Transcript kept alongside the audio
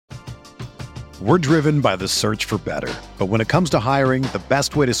We're driven by the search for better. But when it comes to hiring, the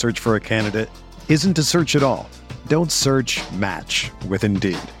best way to search for a candidate isn't to search at all. Don't search, match with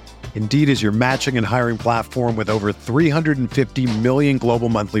Indeed. Indeed is your matching and hiring platform with over 350 million global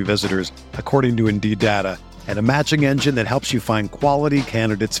monthly visitors, according to Indeed data, and a matching engine that helps you find quality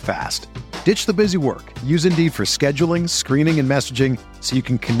candidates fast. Ditch the busy work. Use Indeed for scheduling, screening, and messaging so you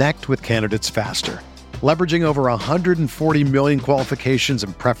can connect with candidates faster. Leveraging over 140 million qualifications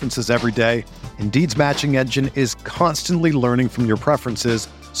and preferences every day, Indeed's matching engine is constantly learning from your preferences,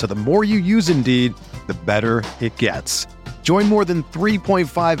 so the more you use Indeed, the better it gets. Join more than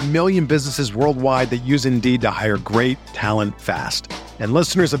 3.5 million businesses worldwide that use Indeed to hire great talent fast. And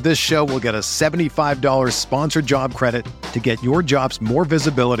listeners of this show will get a $75 sponsored job credit to get your jobs more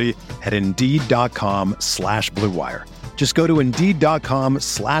visibility at Indeed.com/Blue Wire. Just go to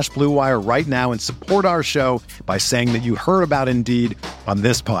Indeed.com/Blue Wire right now and support our show by saying that you heard about Indeed on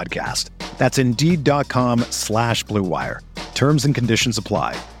this podcast. That's Indeed.com/Blue Wire. Terms and conditions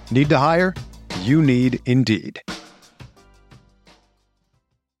apply. Need to hire? You need Indeed.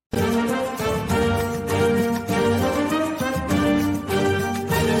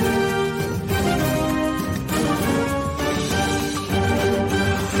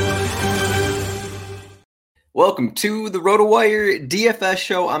 Welcome to the RotoWire DFS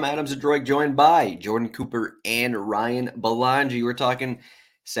show. I'm Adam Zadroik, joined by Jordan Cooper and Ryan Belangi. We're talking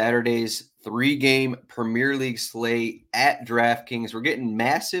Saturday's 3-game Premier League slate at DraftKings. We're getting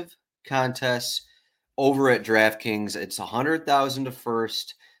massive contests over at DraftKings. It's 100,000 to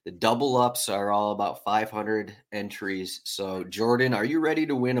first. The double ups are all about 500 entries. So, Jordan, are you ready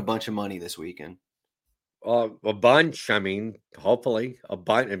to win a bunch of money this weekend? A bunch. I mean, hopefully a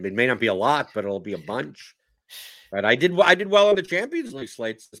bunch. It may not be a lot, but it'll be a bunch. Right. I did well on the Champions League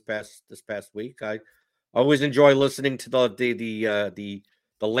slates this past week. I always enjoy listening to the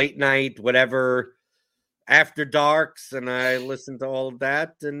late night, whatever, after darks, and I listen to all of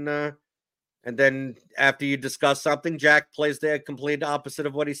that. And then after you discuss something, Jack plays the complete opposite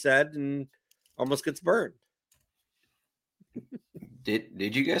of what he said and almost gets burned.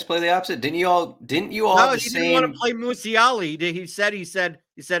 Did you guys play the opposite? Didn't you all? No, he didn't want to play Musiala. He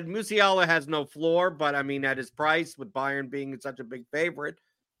said Musiala has no floor, but I mean, at his price, with Bayern being such a big favorite,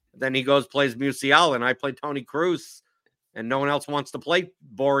 then he plays Musiala, and I play Tony Cruz, and no one else wants to play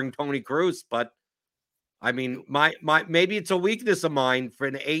boring Tony Cruz. But I mean, my maybe it's a weakness of mine for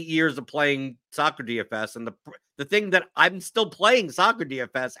 8 years of playing soccer DFS, and the thing that I'm still playing soccer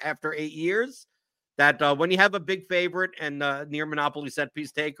DFS after 8 years. That when you have a big favorite and near monopoly set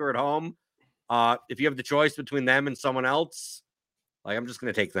piece taker at home, if you have the choice between them and someone else, like I'm just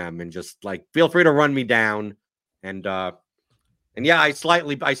going to take them and just like feel free to run me down. And yeah, I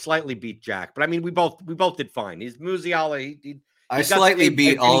slightly beat Jack, but I mean we both did fine. He's Musiala. I slightly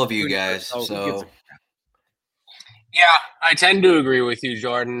beat all of you guys. So yeah, I tend to agree with you,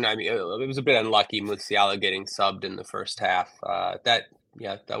 Jordan. I mean, it was a bit unlucky Musiala getting subbed in the first half. That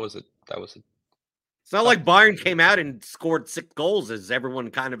was a. It's not like Bayern came out and scored 6 goals as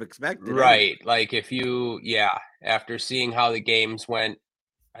everyone kind of expected. Right. Like after seeing how the games went,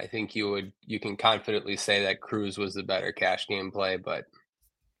 I think you can confidently say that Cruz was the better cash game play, but.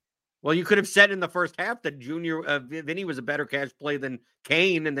 Well, you could have said in the first half that Vinny was a better cash play than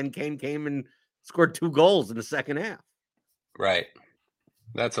Kane, and then Kane came and scored 2 goals in the second half. Right.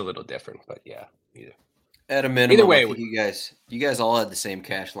 That's a little different, but yeah, either. At a minimum, either way, you guys all had the same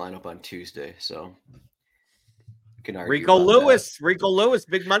cash lineup on Tuesday, so you can argue. Rico Lewis,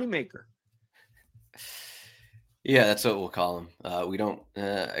 big money maker. Yeah, that's what we'll call him. We don't.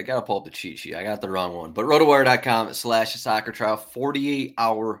 I gotta pull up the cheat sheet. I got the wrong one, but rotowire.com/soccer trial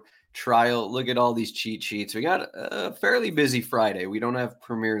 48-hour trial. Look at all these cheat sheets. We got a fairly busy Friday. We don't have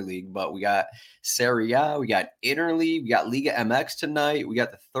Premier League, but we got Serie A, we got Interleague, we got Liga MX tonight. We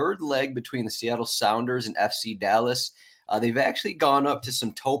got the third leg between the Seattle Sounders and FC Dallas. They've actually gone up to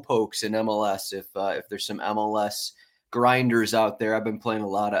some toe pokes in MLS. If there's some MLS grinders out there, I've been playing a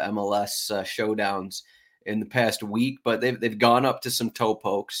lot of MLS showdowns in the past week, but they've gone up to some toe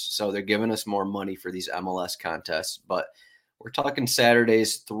pokes, so they're giving us more money for these MLS contests. But we're talking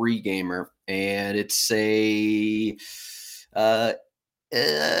Saturday's 3-gamer, and it's a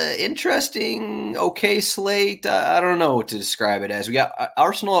interesting, okay slate. I don't know what to describe it as. We got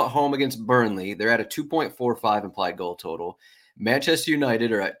Arsenal at home against Burnley. They're at a 2.45 implied goal total. Manchester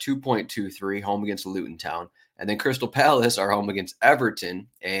United are at 2.23 home against Luton Town. And then Crystal Palace are home against Everton,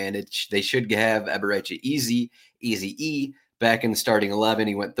 and they should have Eberechi Easy back in the starting 11.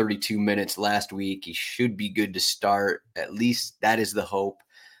 He went 32 minutes last week. He should be good to start. At least that is the hope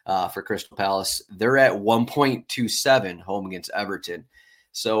for Crystal Palace. They're at 1.27 home against Everton.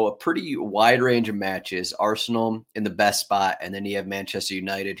 So a pretty wide range of matches. Arsenal in the best spot, and then you have Manchester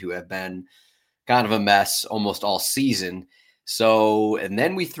United, who have been kind of a mess almost all season. So, and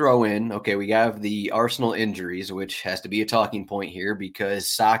then we throw in, okay, we have the Arsenal injuries, which has to be a talking point here because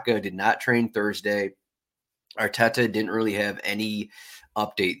Saka did not train Thursday. Arteta didn't really have any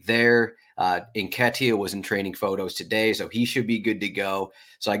update there. Nketiah was in training photos today, so he should be good to go.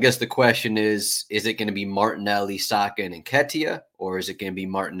 So I guess the question is it going to be Martinelli, Saka, and Nketiah, or is it going to be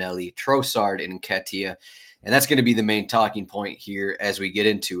Martinelli, Trossard, and Nketiah? And that's going to be the main talking point here as we get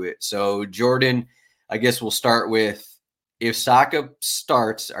into it. So, Jordan, I guess we'll start with, if Saka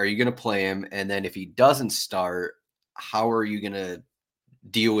starts, are you going to play him? And then if he doesn't start, how are you going to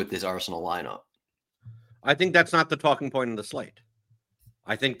deal with this Arsenal lineup? I think that's not the talking point of the slate.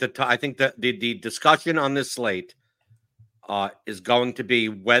 I think that the discussion on this slate is going to be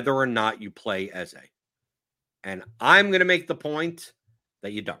whether or not you play Eze. And I'm going to make the point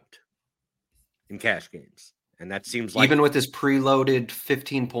that you don't in cash games. And that seems like, even with this preloaded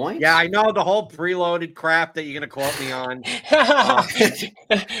 15 points. Yeah, I know the whole preloaded crap that you're going to quote me on.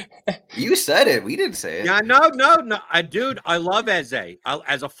 You said it. We didn't say it. Yeah, no. Dude, I love Eze.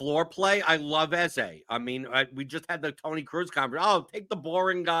 As a floor play, I love Eze. I mean, we just had the Tony Cruz conference. Oh, take the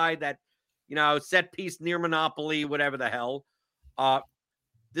boring guy that, set piece near Monopoly, whatever the hell.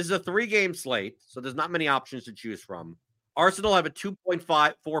 This is a 3-game slate, so there's not many options to choose from. Arsenal have a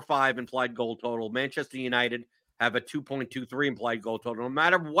 2.45 implied goal total. Manchester United have a 2.23 implied goal total. No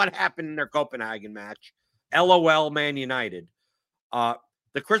matter what happened in their Copenhagen match, LOL Man United.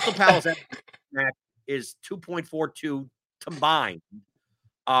 The Crystal Palace match is 2.42 combined.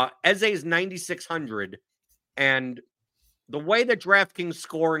 Eze is 9,600. And the way that DraftKings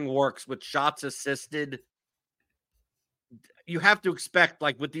scoring works with shots assisted, you have to expect,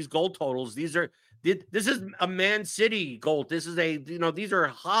 like with these goal totals, this is a Man City goal. This is these are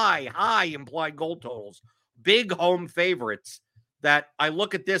high implied goal totals, big home favorites that I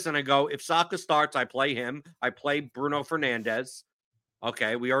look at this and I go, if Saka starts, I play him. I play Bruno Fernandes.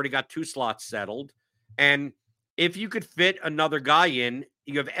 Okay, we already got 2 slots settled. And if you could fit another guy in,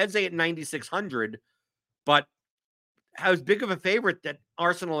 you have Eze at 9,600, but as big of a favorite that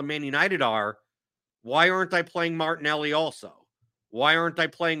Arsenal and Man United are, why aren't I playing Martinelli also? Why aren't I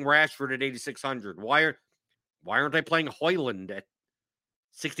playing Rashford at 8,600? Why aren't I playing Højlund at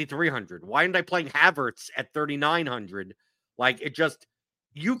 6,300? Why aren't I playing Havertz at 3,900? Like,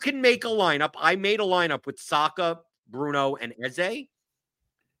 you can make a lineup. I made a lineup with Saka, Bruno, and Eze.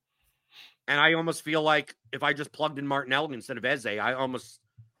 And I almost feel like if I just plugged in Martinelli instead of Eze, I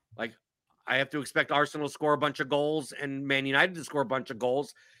have to expect Arsenal to score a bunch of goals and Man United to score a bunch of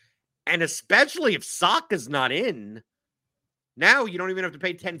goals. And especially if Saka's not in, now you don't even have to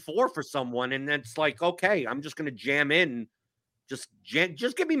pay 10-4 for someone. And it's like, okay, I'm just going to jam in. Just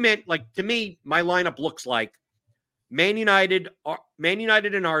give me, to me, my lineup looks like Man United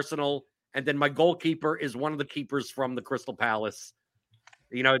and Arsenal. And then my goalkeeper is one of the keepers from the Crystal Palace.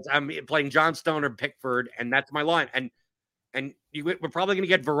 I'm playing John Stone or Pickford, and that's my line. And we're probably going to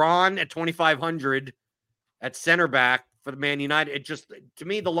get Varane at 2,500 at center back for the Man United. It just, to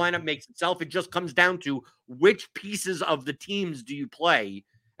me, the lineup makes itself. It just comes down to which pieces of the teams do you play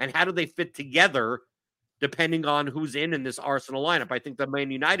and how do they fit together depending on who's in this Arsenal lineup. I think the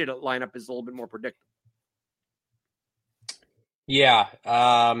Man United lineup is a little bit more predictable. Yeah.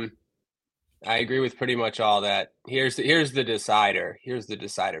 I agree with pretty much all that. Here's the decider. Here's the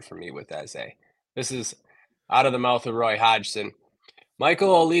decider for me with Eze. This is out of the mouth of Roy Hodgson.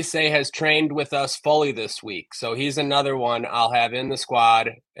 Michael Olise has trained with us fully this week, so he's another one I'll have in the squad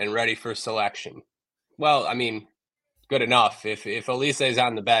and ready for selection. Well, I mean, good enough. If Olise is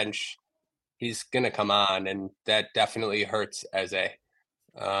on the bench, he's going to come on, and that definitely hurts Eze.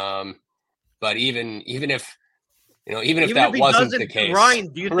 But even if that wasn't the case, Ryan,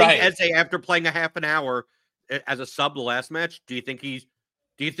 do you think Eze, after playing a half an hour as a sub the last match, do you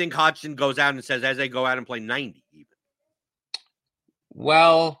think Hodgson goes out and says, Eze, go out and play 90 even?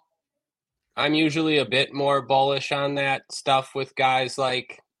 Well, I'm usually a bit more bullish on that stuff with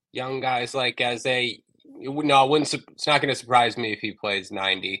young guys like Eze. No, it's not going to surprise me if he plays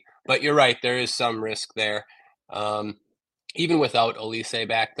 90. But you're right, there is some risk there. Even without Olise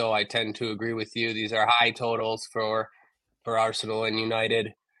back, though, I tend to agree with you. These are high totals for Arsenal and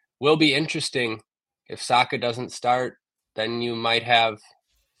United. Will be interesting if Saka doesn't start. Then you might have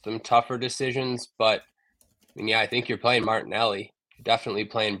some tougher decisions. But I think you're playing Martinelli. You're definitely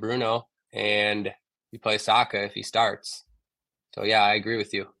playing Bruno, and you play Saka if he starts. So yeah, I agree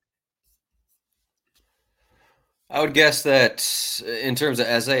with you. I would guess that in terms of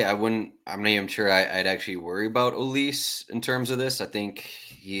Eze, I'm not even sure I'd actually worry about Elise in terms of this. I think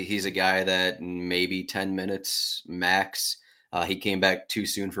he's a guy that maybe 10 minutes max. He came back too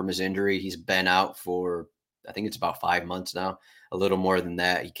soon from his injury. He's been out for, I think it's about 5 months now, a little more than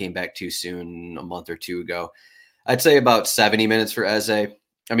that. He came back too soon a month or two ago. I'd say about 70 minutes for Eze.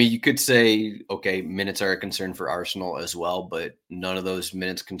 I mean, you could say, okay, minutes are a concern for Arsenal as well, but none of those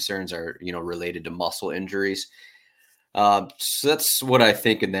minutes concerns are, related to muscle injuries. So that's what I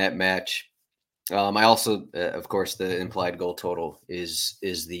think in that match. I also, of course, the implied goal total is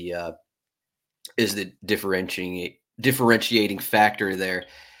the differentiating factor there.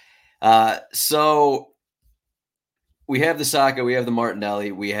 So we have the Saka, we have the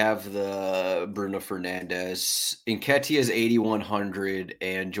Martinelli, we have the Bruno Fernandes. Nketiah is 8,100,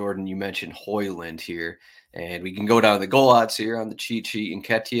 and Jordan, you mentioned Højlund here, and we can go down the goal odds here on the cheat sheet.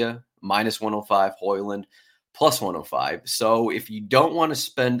 Nketiah -105, Højlund plus 105. So if you don't want to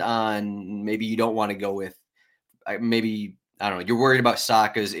spend on, maybe you don't want to go with, maybe, I don't know, you're worried about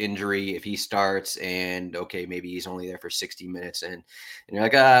Saka's injury if he starts and, okay, maybe he's only there for 60 minutes and you're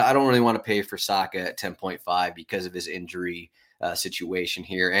like, I don't really want to pay for Saka at 10.5 because of his injury situation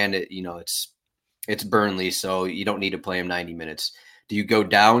here. And, it's Burnley, so you don't need to play him 90 minutes. Do you go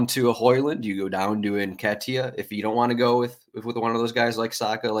down to a Højlund? Do you go down to Nketiah if you don't want to go with one of those guys like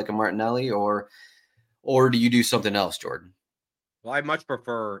Saka, like a Martinelli, or do you do something else, Jordan? Well, I much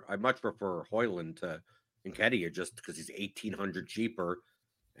prefer Højlund to Nketiah just because he's 1,800 cheaper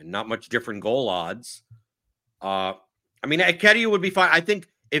and not much different goal odds. I mean, Nketiah would be fine. I think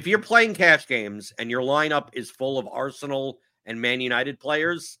if you're playing cash games and your lineup is full of Arsenal and Man United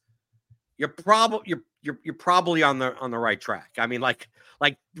players, you're probably on the right track. I mean, like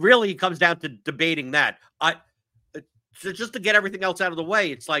really, it comes down to debating that. So just to get everything else out of the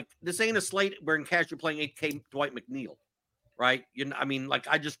way, it's like this ain't a slate where in cash you're playing 8K Dwight McNeil, right? It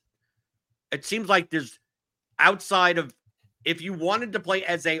seems like there's outside of, if you wanted to play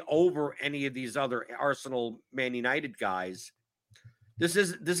Eze over any of these other Arsenal Man United guys, this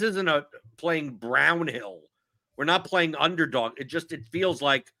isn't a playing Brownhill. We're not playing underdog. It feels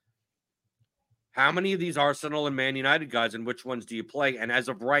like, how many of these Arsenal and Man United guys and which ones do you play? And as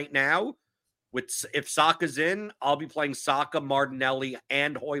of right now, if Saka's in, I'll be playing Saka, Martinelli,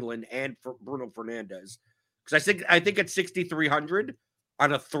 and Højlund and Bruno Fernandes. Because I think at 6,300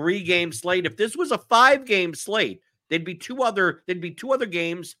 on a 3-game slate, if this was a 5-game slate, there'd be two other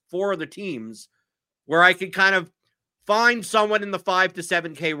games, 4 other teams, where I could kind of find someone in the 5 to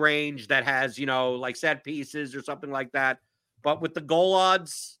 7K range that has, like set pieces or something like that. But with the goal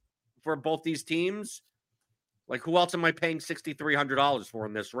odds for both these teams, like who else am I paying $6,300 for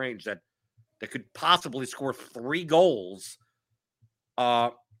in this range that could possibly score 3 goals?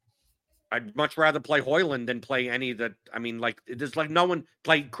 I'd much rather play Højlund than play any that. I mean, like, there's like no one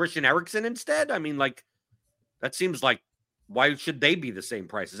play Christian Eriksen instead. I mean, like, that seems like, why should they be the same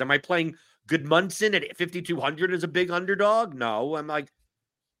prices? Am I playing Gudmundsson at 5,200 as a big underdog? No, I'm like,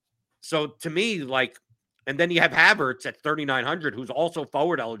 so to me, like, and then you have Havertz at 3,900, who's also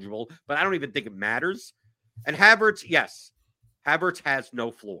forward eligible, but I don't even think it matters. And Havertz, yes, Havertz has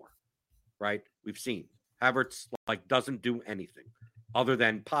no floor. Right? We've seen Havertz doesn't do anything other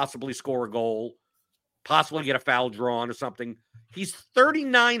than possibly score a goal, possibly get a foul drawn or something. He's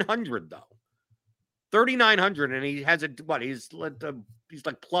 3,900 though. 3,900, and he has he's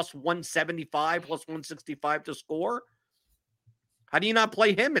like plus 175, plus 165 to score. How do you not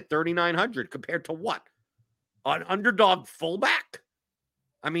play him at 3,900 compared to what? An underdog fullback?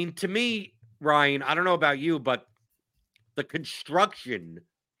 I mean, to me, Ryan, I don't know about you, but the construction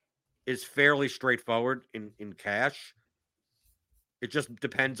is fairly straightforward in cash. It just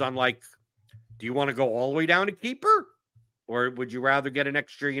depends on, like, do you want to go all the way down to keeper? Or would you rather get an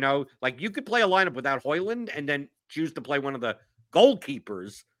extra, like you could play a lineup without Højlund and then choose to play one of the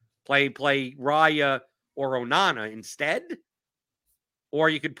goalkeepers, play Raya or Onana instead. Or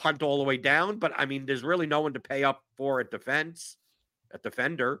you could punt all the way down. But, I mean, there's really no one to pay up for at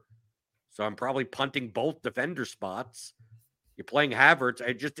defender. So I'm probably punting both defender spots. You're playing Havertz.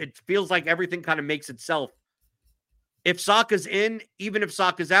 It feels like everything kind of makes itself. If Saka's in, even if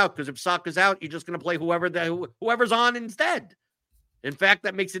Saka's out, because if Saka's out, you're just going to play whoever's on instead. In fact,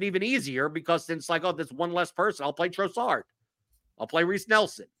 that makes it even easier because it's like, oh, there's one less person. I'll play Trossard. I'll play Reece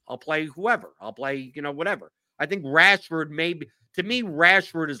Nelson. I'll play whoever. I'll play, whatever. I think Rashford to me,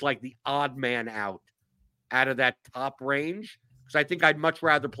 Rashford is like the odd man out of that top range. Because I think I'd much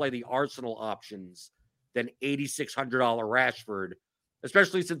rather play the Arsenal options than $8,600 Rashford,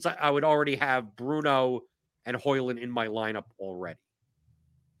 especially since I would already have Bruno and Højlund in my lineup already.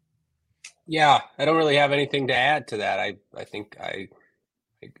 Yeah, I don't really have anything to add to that. I think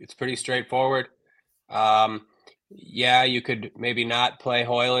it's pretty straightforward. Yeah, you could maybe not play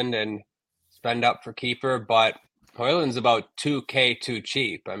Hoyland and spend up for keeper, but Hoyland's about 2K too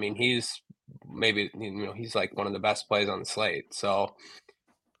cheap. I mean, he's like one of the best plays on the slate. So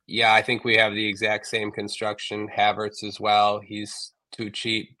yeah, I think we have the exact same construction. Havertz as well. He's too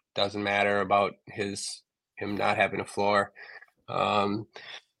cheap. Doesn't matter about him not having a floor.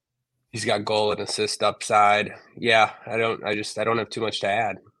 He's got goal and assist upside. Yeah, I don't have too much to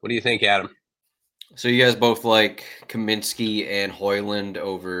add. What do you think, Adam? So you guys both like Kaminsky and Hoyland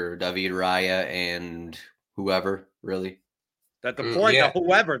over David Raya and whoever, really? That's the point. Yeah.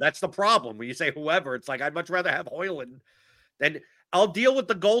 Whoever. That's the problem. When you say whoever, it's like I'd much rather have Hoyland than I'll deal with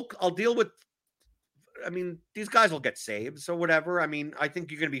the goal. I mean, these guys will get saved, so whatever. I mean, I think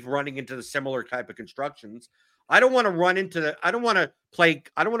you're going to be running into the similar type of constructions. I don't want to play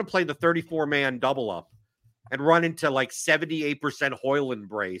the 34-man double up and run into like 78% Hoyland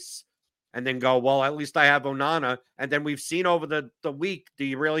brace and then go, well, at least I have Onana. And then we've seen over the week,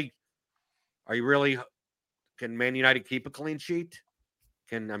 can Man United keep a clean sheet?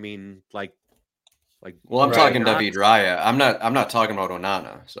 Well, I'm talking David Raya. I'm not talking about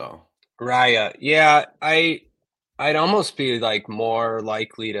Onana, so. Raya. Yeah, I'd almost be like more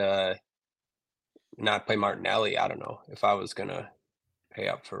likely to not play Martinelli. I don't know if I was gonna pay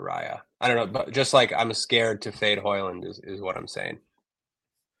up for Raya. I don't know, but just like I'm scared to fade Hoyland is what I'm saying.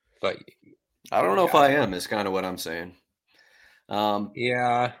 But I don't know if I am. Is kind of what I'm saying.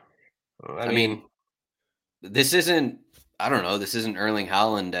 Yeah, I mean, this isn't. I don't know. This isn't Erling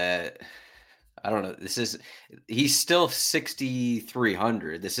Haaland at. I don't know. He's still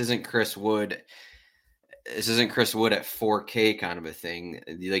 6,300. This isn't Chris Wood. This isn't Chris Wood at 4K kind of a thing.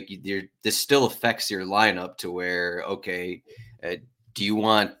 Like this still affects your lineup to where, okay, do you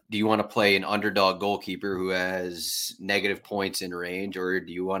want to play an underdog goalkeeper who has negative points in range, or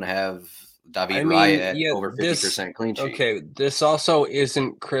do you want to have David Raya at over 50% clean sheet? Okay, this also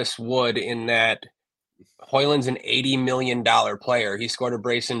isn't Chris Wood in that Hoyland's an $80 million player. He scored a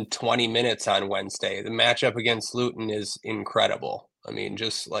brace in 20 minutes on Wednesday. The matchup against Luton is incredible. I mean,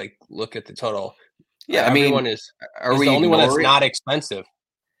 just like look at the total. Yeah, he's the only one that's not expensive.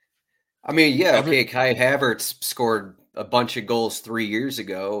 I mean, yeah, okay. Kai Havertz scored a bunch of goals 3 years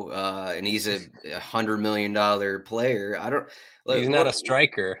ago, and he's a $100 million player. He's not a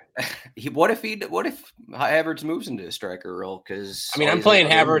striker. What if Havertz moves into a striker role? Because I'm playing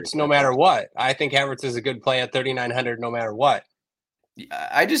Havertz no matter what. I think Havertz is a good play at 3,900 no matter what.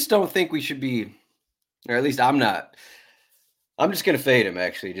 I just don't think we should be, or at least I'm not. I'm just going to fade him,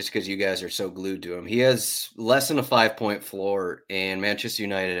 actually, just because you guys are so glued to him. He has less than a 5-point floor, and Manchester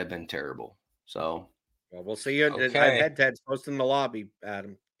United have been terrible. So, well, we'll see you at head-to-heads posting the lobby,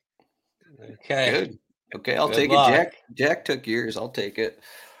 Adam. Okay. Good. Okay, I'll take it. Jack took yours. I'll take it.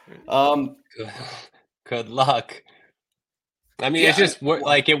 Good luck. I mean, it's just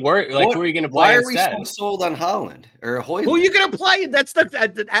like it worked. Like, who are you going to play instead? Why are we so sold on Haaland or Hoyland? Who are you going to play? That's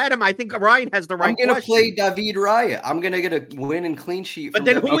Adam. I think Ryan has the right. I'm going to play David Raya. I'm going to get a win and clean sheet. But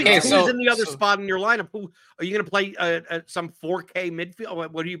then who's in the other spot in your lineup? Who are you going to play? Some 4K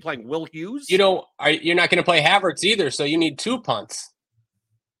midfield? What are you playing? Will Hughes? You're not going to play Havertz either. So you need 2 punts.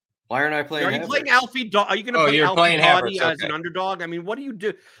 Why aren't I playing? Are you playing Alfie? Are you going to play Alfie Havertz as an underdog? I mean, what do you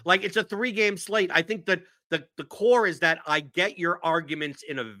do? Like, it's a 3-game slate. I think that the core is that I get your arguments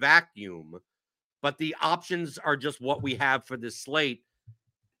in a vacuum, but the options are just what we have for this slate,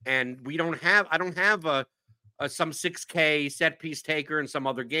 and I don't have a some 6K set piece taker in some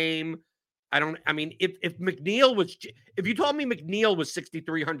other game. If you told me McNeil was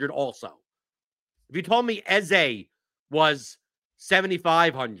 6,300 also, if you told me Eze was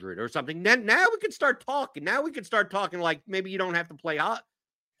 7,500 or something, then now we could start talking. Now we could start talking like maybe you don't have to play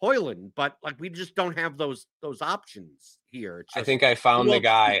Hoyland, but like we just don't have those options here. I think I found the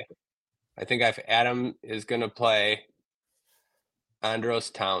guy. I think Adam is going to play Andros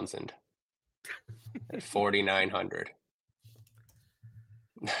Townsend at 4,900.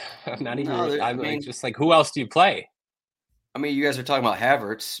 Just like, who else do you play? I mean, you guys are talking about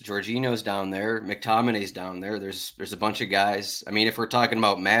Havertz. Jorginho's down there. McTominay's down there. There's a bunch of guys. I mean, if we're talking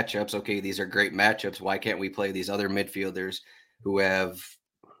about matchups, okay, these are great matchups. Why can't we play these other midfielders who have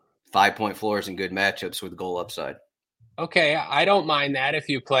 5-point floors and good matchups with goal upside? Okay, I don't mind that if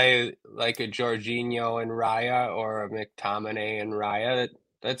you play like a Jorginho and Raya or a McTominay and Raya.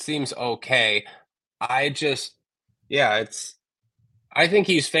 That seems okay. I think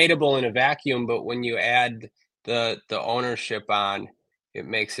he's fadeable in a vacuum, but when you add the ownership on, it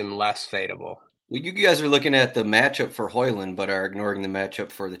makes him less fadeable. Well, you guys are looking at the matchup for Hoyland, but are ignoring the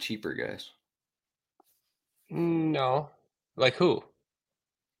matchup for the cheaper guys. No. Like who?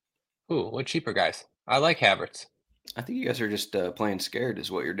 Who? What cheaper guys? I like Havertz. I think you guys are just playing scared is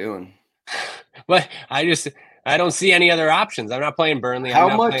what you're doing. But I don't see any other options. I'm not playing Burnley. I'm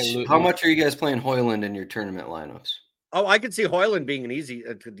not playing Luton. How much are you guys playing Højlund in your tournament lineups? Oh, I could see Højlund being an easy.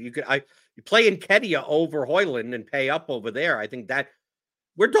 You play in Nketiah over Højlund and pay up over there. I think that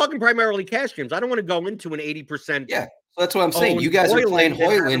we're talking primarily cash games. I don't want to go into an 80%. Yeah, so that's what I'm saying. You guys are playing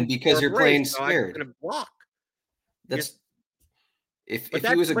Højlund because you're playing scared. So block. That's if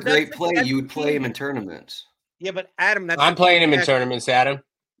he was a great play, you would play him in tournaments. Yeah, but Adam, I'm playing him in tournaments, Adam.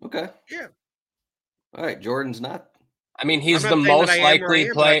 Okay. Yeah. All right, Jordan's not. I mean, he's the most likely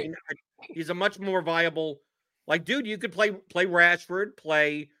play. He's a much more viable. Like, dude, you could play Rashford,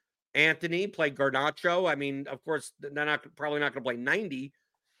 play Anthony, play Garnacho. I mean, of course, they're probably not going to play 90,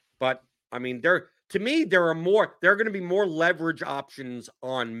 but I mean, there are going to be more leverage options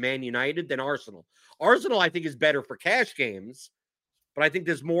on Man United than Arsenal. Arsenal, I think, is better for cash games, but I think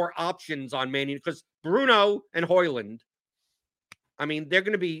there's more options on Man United because Bruno and Højlund, I mean, they're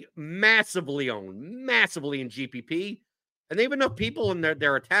going to be massively in GPP, and they have enough people in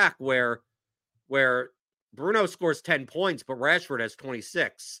their attack where Bruno scores 10 points, but Rashford has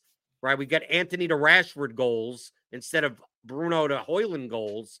 26, right? We get Anthony to Rashford goals instead of Bruno to Højlund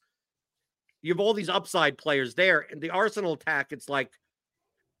goals. You have all these upside players there. And the Arsenal attack, it's like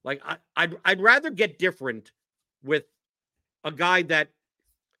I'd rather get different with a guy that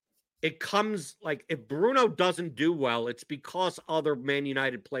it comes like if Bruno doesn't do well, it's because other Man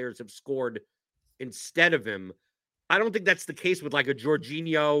United players have scored instead of him. I don't think that's the case with like a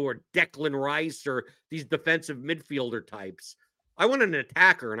Jorginho or Declan Rice or these defensive midfielder types. I want an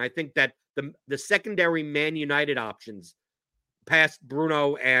attacker, and I think that the secondary Man United options past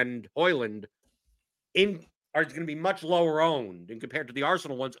Bruno and Højlund are going to be much lower owned compared to the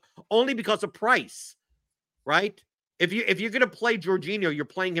Arsenal ones, only because of price, right? If you're going to play Jorginho, you're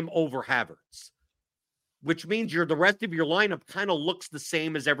playing him over Havertz, which means the rest of your lineup kind of looks the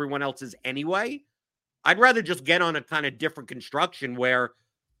same as everyone else's anyway. I'd rather just get on a kind of different construction where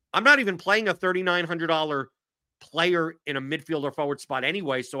I'm not even playing a $3,900 player in a midfielder forward spot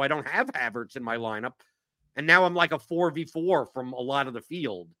anyway, so I don't have Havertz in my lineup. And now I'm like a 4v4 from a lot of the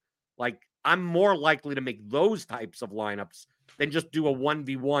field. Like, I'm more likely to make those types of lineups than just do a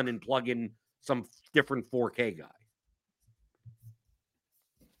 1v1 and plug in some different 4K guy.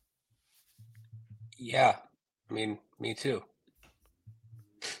 Yeah. I mean, me too.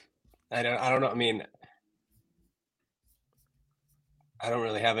 I don't know. I mean, I don't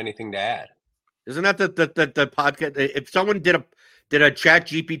really have anything to add. Isn't that the podcast? If someone did a chat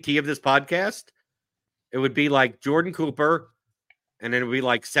GPT of this podcast, it would be like Jordan Cooper, and then it would be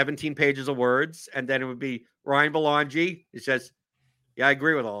like 17 pages of words, and then it would be Ryan Belangi. It says, "Yeah, I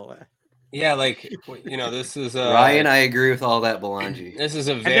agree with all that." Yeah, like this is Ryan. I agree with all that, Belangi. This is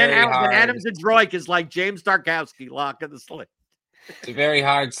a very hard. Adam Zdroik is like James Tarkowski, lock of the slate. It's a very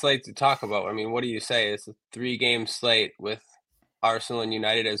hard slate to talk about. I mean, what do you say? It's a 3-game slate with Arsenal and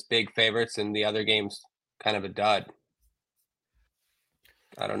United as big favorites, and the other game's kind of a dud.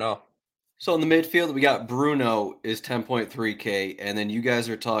 I don't know. So in the midfield, we got Bruno is 10.3K, and then you guys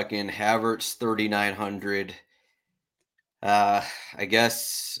are talking Havertz 3,900. I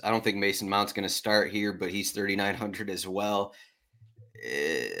guess I don't think Mason Mount's going to start here, but he's 3,900 as well.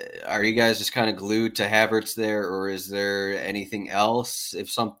 Are you guys just kind of glued to Havertz there, or is there anything else? If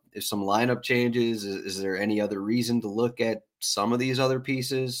some lineup changes, is there any other reason to look at some of these other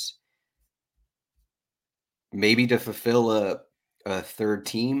pieces? Maybe to fulfill a third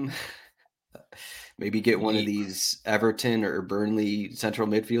team. Maybe get one of these Everton or Burnley central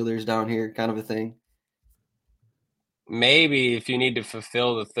midfielders down here, kind of a thing. Maybe if you need to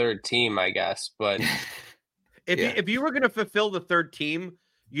fulfill the third team, I guess. But if you were going to fulfill the third team,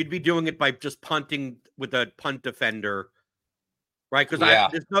 you'd be doing it by just punting with a punt defender, right?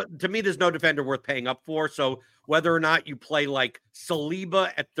 Because to me, there's no defender worth paying up for. So whether or not you play like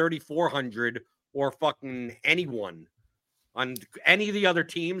Saliba at 3,400 or fucking anyone on any of the other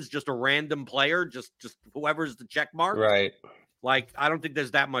teams, just a random player, just whoever's the check mark. Right. Like, I don't think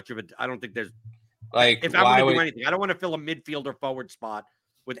there's that much of it. I don't think there's like, if I'm going to do anything, I don't want to fill a midfielder forward spot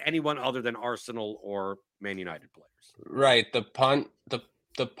with anyone other than Arsenal or Man United players. Right.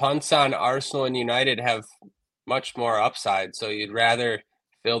 The punts on Arsenal and United have much more upside. So you'd rather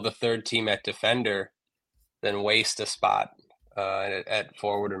fill the third team at defender than waste a spot at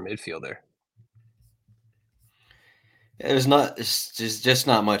forward or midfielder. It's just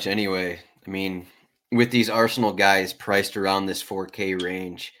not much anyway. I mean, with these Arsenal guys priced around this 4K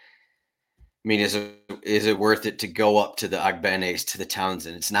range, I mean, is it worth it to go up to the Agbenes, to the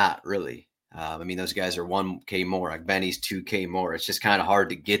Townsend? It's not really. I mean, those guys are 1K more. Like Benny's 2K more. It's just kind of hard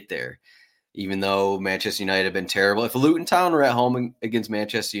to get there, even though Manchester United have been terrible. If Luton Town were at home against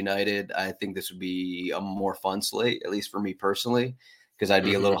Manchester United, I think this would be a more fun slate, at least for me personally, because I'd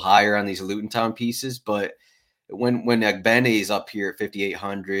be a little higher on these Luton Town pieces. But when Benny's up here at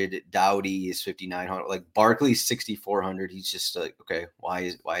 5,800, Doughty is 5,900, like Barkley's 6,400. He's just like, okay,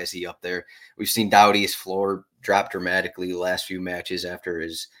 why is he up there? We've seen Doughty's floor drop dramatically the last few matches after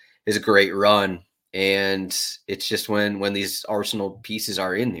his great run. And it's just when these Arsenal pieces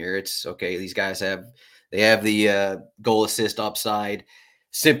are in here, it's okay. These guys have the goal assist upside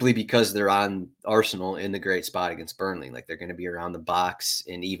simply because they're on Arsenal in the great spot against Burnley. Like they're going to be around the box.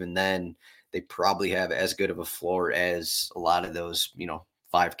 And even then they probably have as good of a floor as a lot of those,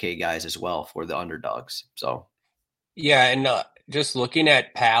 5K guys as well for the underdogs. So, yeah. And just looking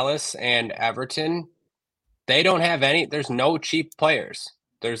at Palace and Everton, they don't have there's no cheap players.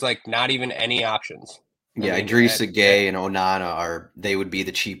 There's like not even any options. Yeah, Idrissa Gueye and Onana they would be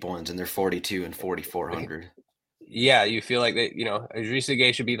the cheap ones, and they're 42 and 4,400. Yeah, you feel like that, Idrissa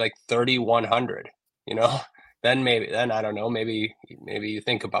Gueye should be like 3,100, then I don't know, maybe you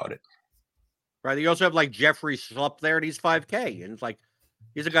think about it. Right. You also have like Jeffrey Schlupp there, and he's 5K, and it's like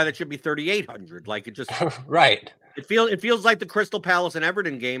he's a guy that should be 3,800. Like it just right. It feels like the Crystal Palace and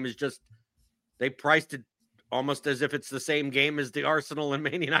Everton game is just they priced it almost as if it's the same game as the Arsenal and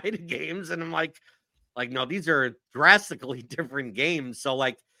Man United games. And I'm like, no, these are drastically different games. So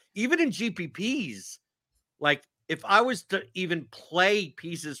like, even in GPPs, like if I was to even play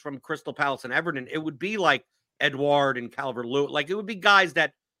pieces from Crystal Palace and Everton, it would be like Edouard and Calvert-Lewin. Like it would be guys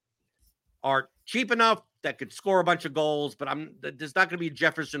that are cheap enough that could score a bunch of goals, but there's not going to be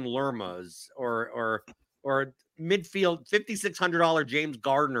Jefferson Lermas or midfield $5,600 James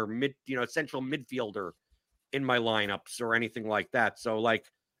Gardner, central midfielder in my lineups or anything like that. So like,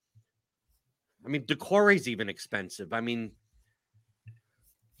 I mean, Decore's even expensive. I mean,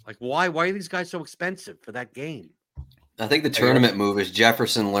 like why are these guys so expensive for that game? I think the tournament move is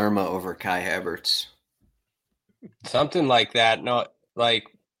Jefferson Lerma over Kai Havertz. Something like that. No, like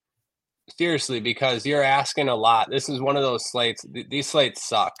seriously, because you're asking a lot. This is one of those slates. These slates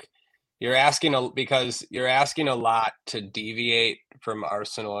suck. You're asking a lot to deviate from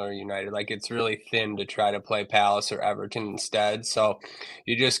Arsenal or United. Like it's really thin to try to play Palace or Everton instead. So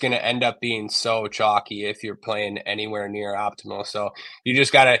you're just going to end up being so chalky if you're playing anywhere near optimal. So you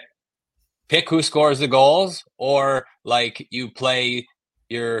just got to pick who scores the goals, or like you play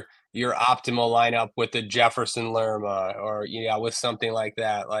your optimal lineup with the Jefferson Lerma or with something like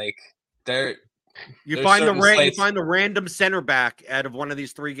that. Like you find the random center back out of one of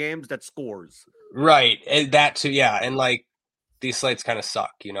these three games that scores. Right. And that too. Yeah. And like these slates kind of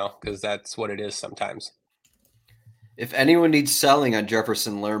suck, because that's what it is sometimes. If anyone needs selling on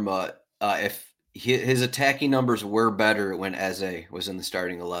Jefferson Lerma, if his attacking numbers were better when Eze was in the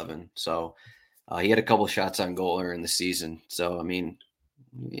starting 11. So he had a couple shots on goal earlier in the season. So, I mean,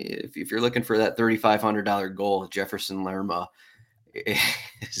 if you're looking for that $3,500 goal, Jefferson Lerma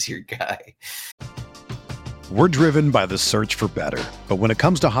is your guy. We're driven by the search for better. But when it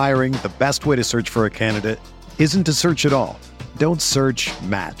comes to hiring, the best way to search for a candidate isn't to search at all. Don't search,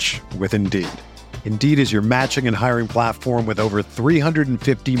 match with Indeed. Indeed is your matching and hiring platform with over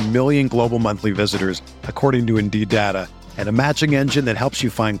 350 million global monthly visitors, according to Indeed data, and a matching engine that helps you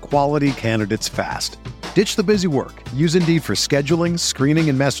find quality candidates fast. Ditch the busy work. Use Indeed for scheduling, screening,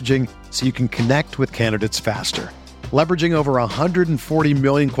 and messaging so you can connect with candidates faster. Leveraging over 140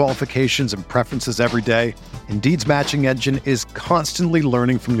 million qualifications and preferences every day, Indeed's matching engine is constantly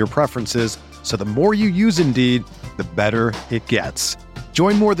learning from your preferences, so the more you use Indeed, the better it gets.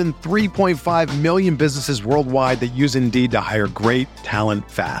 Join more than 3.5 million businesses worldwide that use Indeed to hire great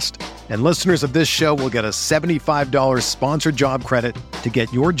talent fast. And listeners of this show will get a $75 sponsored job credit to get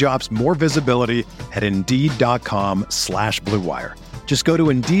your jobs more visibility at Indeed.com/Blue Wire. Just go to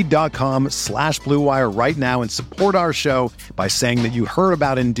Indeed.com/Blue Wire right now and support our show by saying that you heard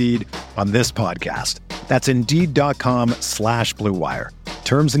about Indeed on this podcast. That's Indeed.com/Blue Wire.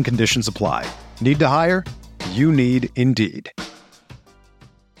 Terms and conditions apply. Need to hire? You need Indeed.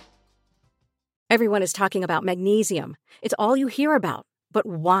 Everyone is talking about magnesium. It's all you hear about. But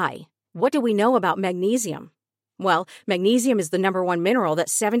why? What do we know about magnesium? Well, magnesium is the #1 mineral that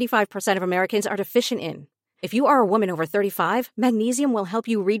 75% of Americans are deficient in. If you are a woman over 35, magnesium will help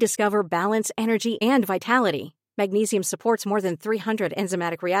you rediscover balance, energy, and vitality. Magnesium supports more than 300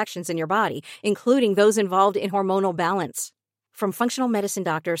 enzymatic reactions in your body, including those involved in hormonal balance. From functional medicine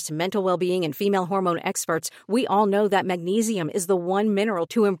doctors to mental well-being and female hormone experts, we all know that magnesium is the one mineral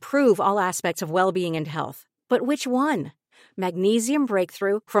to improve all aspects of well-being and health. But which one? Magnesium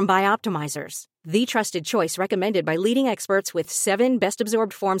Breakthrough from Bioptimizers, the trusted choice recommended by leading experts with 7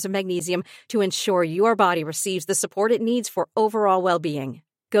 best-absorbed forms of magnesium to ensure your body receives the support it needs for overall well-being.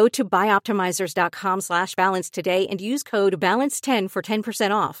 Go to bioptimizers.com/balance today and use code BALANCE10 for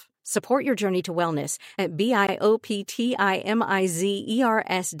 10% off. Support your journey to wellness at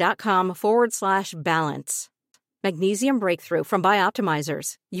bioptimizers.com/balance. Magnesium Breakthrough from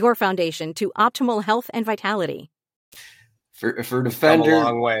Bioptimizers, your foundation to optimal health and vitality. For Defender, come a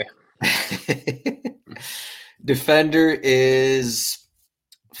long way. Defender is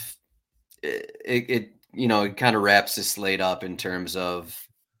it kind of wraps this slate up in terms of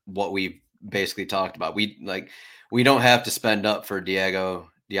what we basically talked about. We don't have to spend up for Diego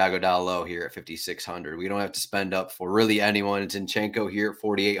Dallo here at 5,600. We don't have to spend up for really anyone. Zinchenko here at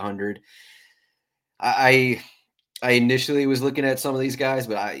 4,800. I initially was looking at some of these guys,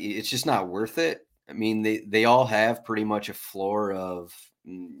 but it's just not worth it. I mean, they all have pretty much a floor of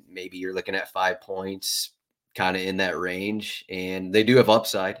maybe you're looking at 5 points, kind of in that range, and they do have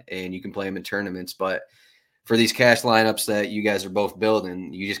upside, and you can play them in tournaments. But for these cash lineups that you guys are both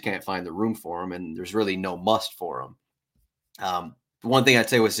building, you just can't find the room for them, and there's really no must for them. One thing I'd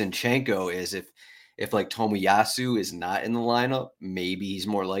say with Zinchenko is if like Tomiyasu is not in the lineup, maybe he's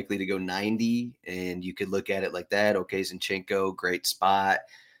more likely to go 90, and you could look at it like that. Okay, Zinchenko, great spot,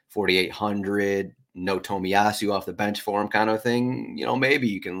 4,800, no Tomiyasu off the bench for him kind of thing. Maybe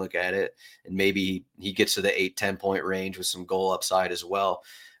you can look at it, and maybe he gets to the 8-10 point range with some goal upside as well.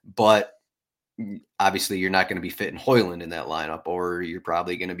 But obviously you're not going to be fitting Højlund in that lineup, or you're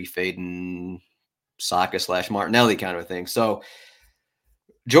probably going to be fading Saka/Martinelli kind of a thing. So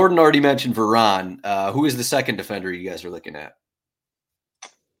Jordan already mentioned Varane. Who is the second defender you guys are looking at?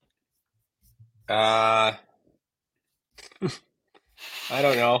 I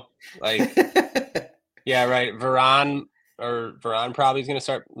don't know. Yeah, right. Varane probably is going to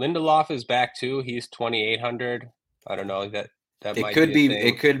start. Lindelof is back too. He's 2,800. I don't know that might could be.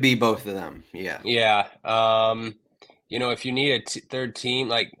 It could be both of them. Yeah. Yeah. If you need a third team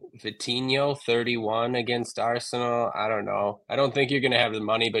like Vitinho, 31 against Arsenal, I don't know. I don't think you're going to have the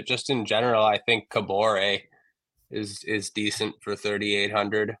money, but just in general, I think Kabore is decent for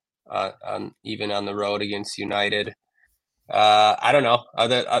 3,800 even on the road against United. I don't know.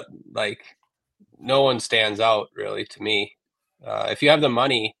 No one stands out really to me. If you have the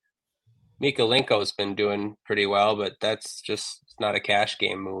money, Mikalenko's been doing pretty well, but that's just not a cash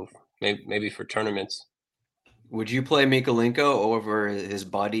game move. Maybe for tournaments. Would you play Mikalenko over his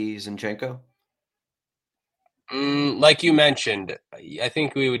buddy Zinchenko? Like you mentioned, I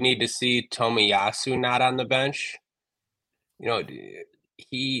think we would need to see Tomiyasu not on the bench.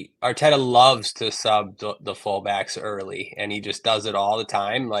 Arteta loves to sub the fullbacks early, and he just does it all the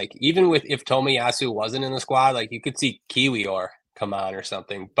time. Like even if Tomiyasu wasn't in the squad, like you could see Kiwior come on or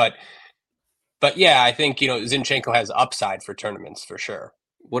something. But yeah, I think Zinchenko has upside for tournaments for sure.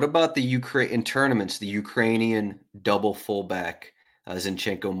 What about in tournaments, the Ukrainian double fullback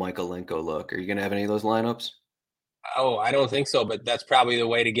Zinchenko Mikalenko look? Are you going to have any of those lineups? Oh, I don't think so, but that's probably the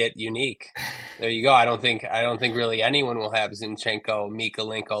way to get unique. There you go. I don't think really anyone will have Zinchenko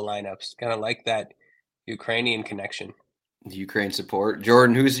Mikalenko lineups. Kind of like that Ukrainian connection. The Ukraine support.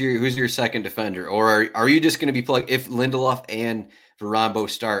 Jordan, who's your second defender? Or are you just going to be plugged if Lindelof and Varane both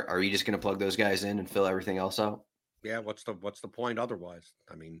start? Are you just going to plug those guys in and fill everything else out? Yeah, what's the point otherwise?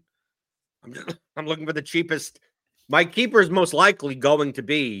 I mean, I'm looking for the cheapest. My keeper is most likely going to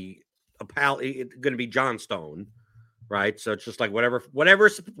be going to be John Stone, right? So it's just like whatever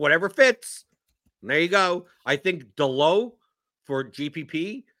fits. And there you go. I think Dalot for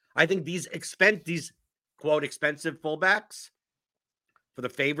GPP. I think these quote expensive fullbacks for the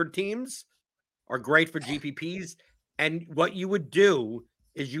favored teams are great for GPPs. And what you would do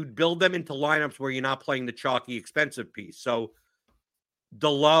is you'd build them into lineups where you're not playing the chalky expensive piece. So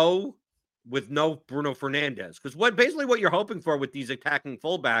Dalot with no Bruno Fernandes. Because what you're hoping for with these attacking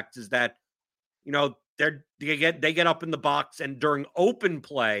fullbacks is that, they get up in the box and during open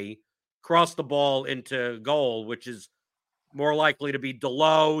play, cross the ball into goal, which is more likely to be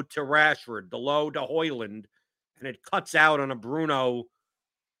Dalot to Rashford, Dalot to Højlund, and it cuts out on a Bruno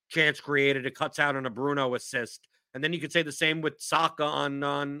chance created. It cuts out on a Bruno assist. And then you could say the same with Saka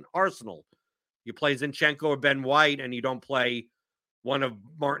on Arsenal. You play Zinchenko or Ben White, and you don't play one of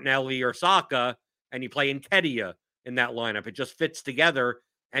Martinelli or Saka, and you play Nketiah in that lineup. It just fits together.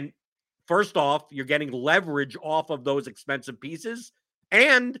 And first off, you're getting leverage off of those expensive pieces.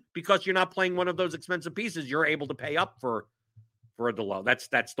 And because you're not playing one of those expensive pieces, you're able to pay up for a Dalot.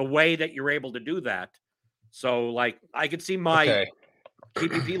 That's the way that you're able to do that. So, I could see my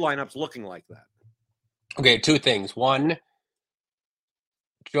GPP lineups looking like that. Okay, two things. One,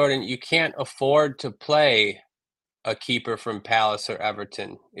 Jordan, you can't afford to play a keeper from Palace or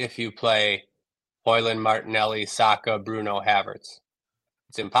Everton if you play Hoyland, Martinelli, Saka, Bruno, Havertz.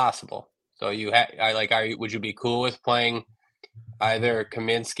 It's impossible. So would you be cool with playing either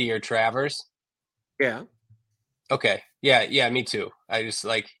Kaminsky or Travers? Yeah. Okay. Yeah, me too. I just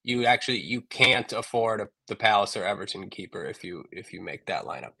you can't afford the Palace or Everton keeper if you make that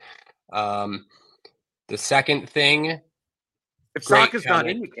lineup. The second thing, if Saka's not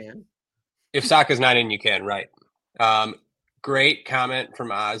in, you can. If Saka's not in, you can, right. Great comment from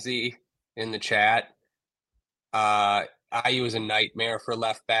Ozzy in the chat. IU is a nightmare for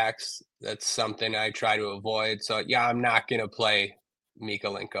left backs. That's something I try to avoid. So, yeah, I'm not going to play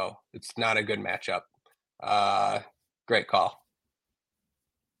Mikalenko. It's not a good matchup. Great call.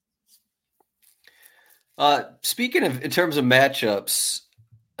 Speaking of, in terms of matchups,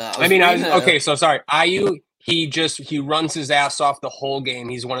 sorry. IU, he runs his ass off the whole game.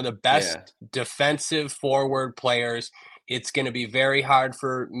 He's one of the best defensive forward players. It's going to be very hard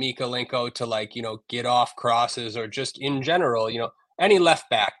for Mikalenko to get off crosses or just in general, any left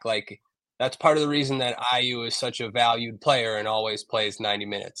back. That's part of the reason that IU is such a valued player and always plays 90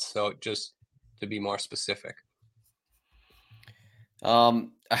 minutes. So just to be more specific. I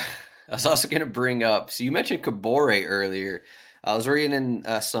was also going to bring up, so you mentioned Kabore earlier. I was reading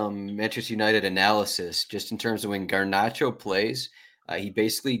in some Manchester United analysis just in terms of when Garnacho plays, he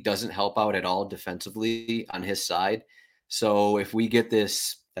basically doesn't help out at all defensively on his side. So if we get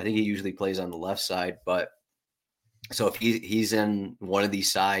this, I think he usually plays on the left side, but so if he's in one of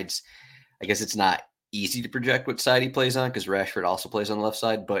these sides, I guess it's not easy to project what side he plays on because Rashford also plays on the left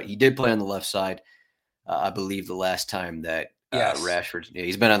side, but he did play on the left side, I believe the last time that Rashford,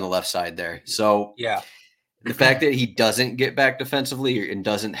 he's been on the left side there. So the fact that he doesn't get back defensively and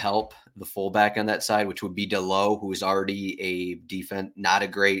doesn't help the fullback on that side, which would be Delo, who is already not a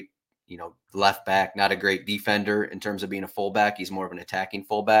great, left back, not a great defender in terms of being a fullback. He's more of an attacking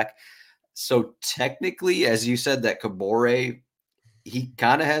fullback. So technically, as you said, that Kabore, he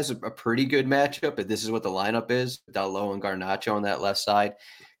kind of has a pretty good matchup, but this is what the lineup is. Delo and Garnacho on that left side.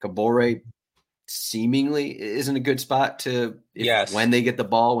 Kabore seemingly isn't a good spot to when they get the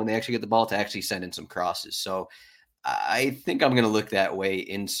ball, when they actually get the ball, to actually send in some crosses. So I think I'm going to look that way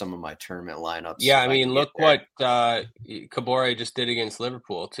in some of my tournament lineups. Yeah, I mean, look what Kabore just did against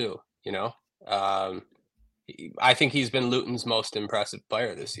Liverpool too. I think he's been Luton's most impressive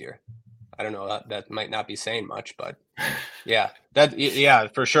player this year. I don't know, that might not be saying much, but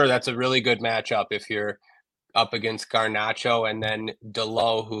for sure. That's a really good matchup if you're up against Garnacho and then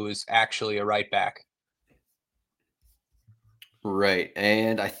Delo, who's actually a right back. Right.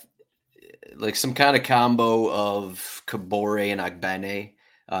 And I like some kind of combo of Kabore and Agbene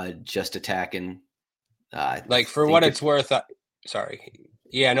just attacking. For what it's worth, sorry.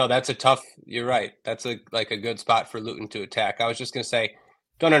 Yeah, no, that's a tough, you're right. That's a good spot for Luton to attack. I was just going to say,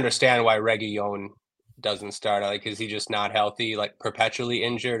 don't understand why Reguilón doesn't start. Is he just not healthy, perpetually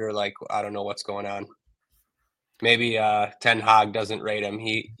injured, or I don't know what's going on. Maybe Ten Hag doesn't rate him.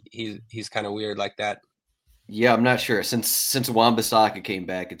 He's kind of weird like that. Yeah, I'm not sure. Since Wan-Bissaka came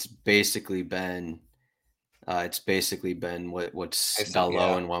back, it's basically been what's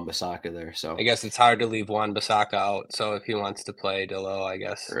Delo and Wan-Bissaka there. So I guess it's hard to leave Wan-Bissaka out. So if he wants to play Delo, I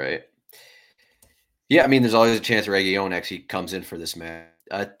guess. Right. Yeah, I mean, there's always a chance Reguilón actually comes in for this match.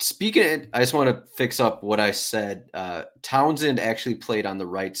 Speaking, I just want to fix up what I said. Townsend actually played on the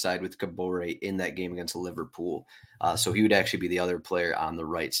right side with Kabore in that game against Liverpool. So he would actually be the other player on the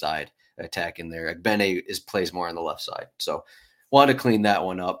right side attacking there. Agbene plays more on the left side. So wanted to clean that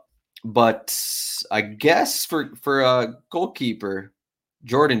one up. But I guess for a goalkeeper,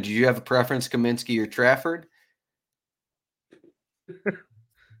 Jordan, do you have a preference, Kaminsky or Trafford?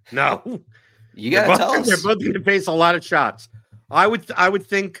 No. You got to tell us. They're both going to face a lot of shots. I would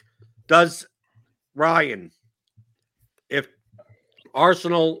think, does Ryan, if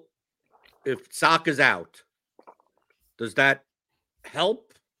Saka's out, does that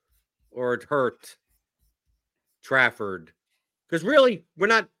help or it hurt Trafford? Because really,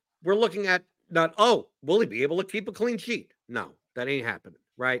 we're looking at will he be able to keep a clean sheet? No, that ain't happening,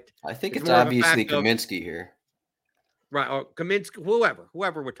 right? I think it's obviously Kaminsky here. Right, or Kaminsky,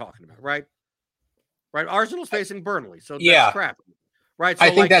 whoever we're talking about, right? Right, Arsenal's facing Burnley, so that's crap. Right, so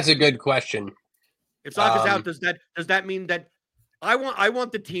I think that's a good question. If Saka's out, does that mean that I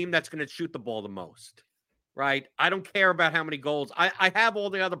want the team that's going to shoot the ball the most? Right, I don't care about how many goals. I have all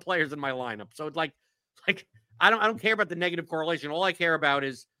the other players in my lineup, so it's like I don't care about the negative correlation. All I care about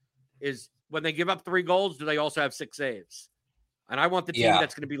is when they give up 3 goals, do they also have 6 saves? And I want the team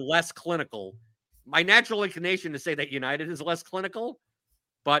that's going to be less clinical. My natural inclination to say that United is less clinical,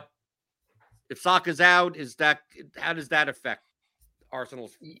 But if Saka's out, how does that affect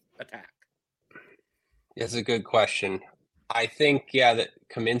Arsenal's attack? That's a good question. I think, that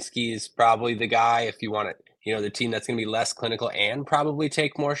Kaminsky is probably the guy if you want to, the team that's going to be less clinical and probably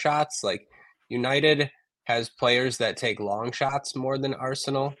take more shots. Like United has players that take long shots more than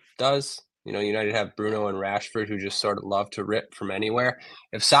Arsenal does. United have Bruno and Rashford who just sort of love to rip from anywhere.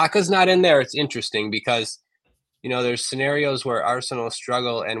 If Saka's not in there, it's interesting because, there's scenarios where Arsenal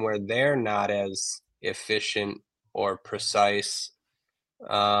struggle and where they're not as efficient or precise.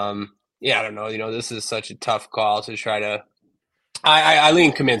 I don't know. This is such a tough call to try to. I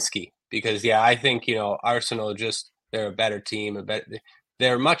lean Kaminsky because, I think Arsenal they're a better team.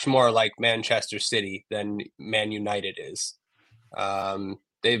 They're much more like Manchester City than Man United is.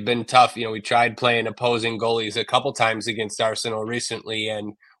 They've been tough. We tried playing opposing goalies a couple times against Arsenal recently,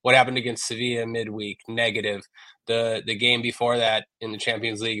 and what happened against Sevilla midweek? Negative. The game before that in the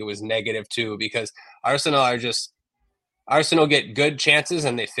Champions League, it was negative too because Arsenal get good chances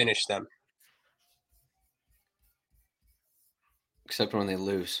and they finish them. Except when they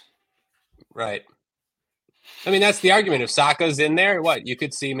lose. Right. I mean, that's the argument. If Saka's in there, you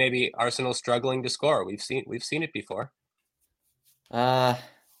could see maybe Arsenal struggling to score. We've seen it before.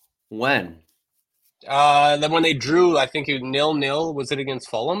 When? Then when they drew, I think it was 0-0. Was it against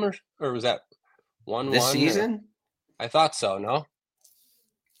Fulham or was that 1-1? This season? I thought so. No,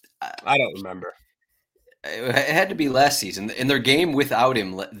 I don't remember. It had to be last season. In their game without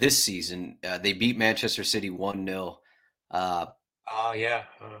him this season, they beat Manchester City 1-0. Oh, yeah.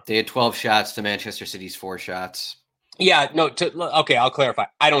 They had 12 shots to Manchester City's 4 shots. Yeah, no, okay, I'll clarify.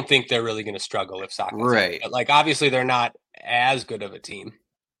 I don't think they're really going to struggle if Saka's right. But, obviously they're not as good of a team.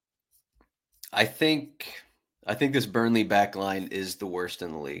 I think this Burnley back line is the worst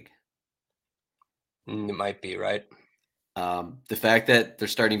in the league. It might be, right? The fact that they're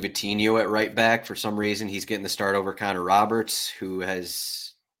starting Vitinho at right back, for some reason, he's getting the start over Connor Roberts, who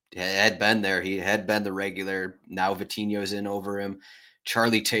had been there. He had been the regular. Now Vitinho's in over him.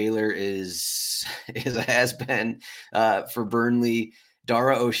 Charlie Taylor is a has-been for Burnley.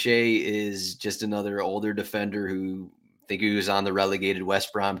 Dara O'Shea is just another older defender who I think he was on the relegated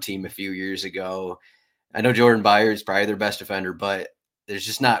West Brom team a few years ago. I know Jordan Bayer is probably their best defender, but there's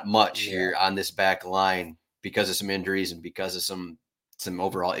just not much here on this back line because of some injuries and because of some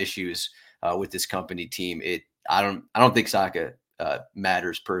overall issues with this company team. I don't think Saka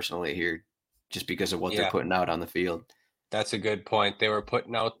matters personally here just because of what they're putting out on the field. That's a good point. They were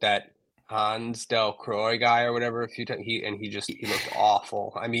putting out that Hans Del Croy guy or whatever a few times. He looked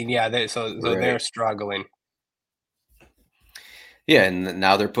awful. I mean, they're struggling. Yeah, and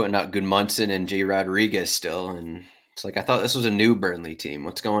now they're putting out Gudmundsson and Jay Rodriguez still, and it's like I thought this was a new Burnley team.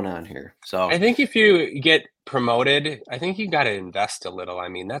 What's going on here? So I think if you get promoted, I think you got to invest a little. I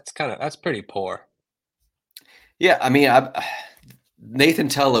mean, that's pretty poor. Yeah, I mean, Nathan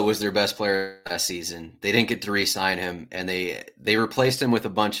Tella was their best player last season. They didn't get to re-sign him, and they replaced him with a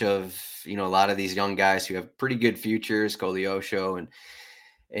bunch of a lot of these young guys who have pretty good futures, Koleosho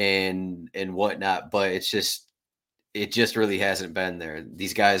and whatnot. But it just really hasn't been there.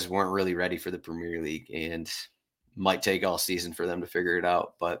 These guys weren't really ready for the Premier League, and might take all season for them to figure it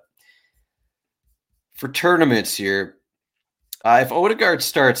out. But for tournaments here, if Odegaard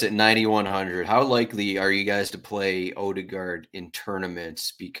starts at 9,100, how likely are you guys to play Odegaard in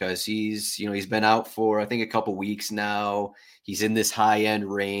tournaments? Because he's been out for, I think, a couple weeks now. He's in this high end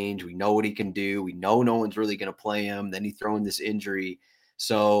range. We know what he can do. We know no one's really going to play him. Then he throw in this injury.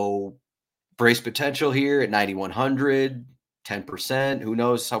 So brace potential here at 9,100, 10%. Who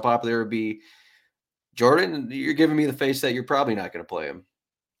knows how popular it would be? Jordan, you're giving me the face that you're probably not going to play him.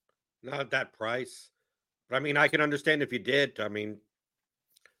 Not at that price. But I mean, I can understand if you did. I mean,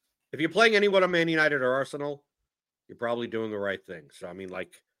 if you're playing anyone on Man United or Arsenal, you're probably doing the right thing. So, I mean,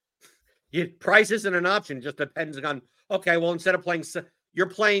 price isn't an option. It just depends on, okay, well, instead of you're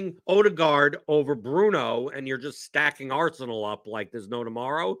playing Odegaard over Bruno and you're just stacking Arsenal up like there's no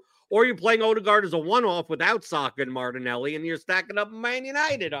tomorrow. Or you're playing Odegaard as a one-off without Saka and Martinelli and you're stacking up Man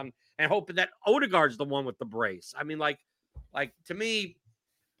United and hoping that Odegaard's the one with the brace. I mean, like to me,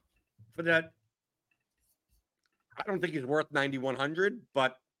 for that, I don't think he's worth 9,100,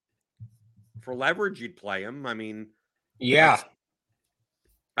 but for leverage, you'd play him. I mean, yeah,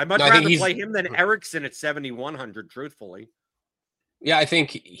 I'd much rather play him than Eriksen at 7,100, truthfully. Yeah, I think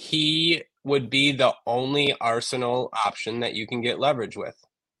he would be the only Arsenal option that you can get leverage with.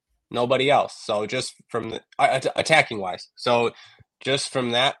 Nobody else. So just from the attacking wise. So just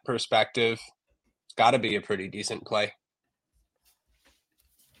from that perspective, it's got to be a pretty decent play.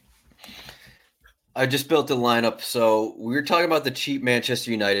 I just built a lineup. So we were talking about the cheap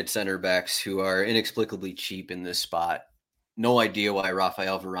Manchester United center backs who are inexplicably cheap in this spot. No idea why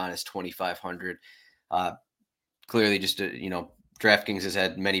Rafael Varane is 2,500. Clearly, just DraftKings has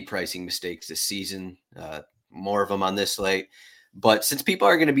had many pricing mistakes this season. More of them on this slate. But since people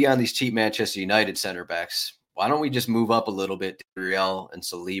are going to be on these cheap Manchester United center backs, why don't we just move up a little bit to Gabriel and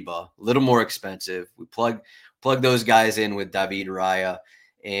Saliba? A little more expensive. We plug those guys in with David Raya,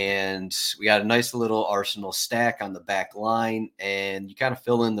 and we got a nice little Arsenal stack on the back line, and you kind of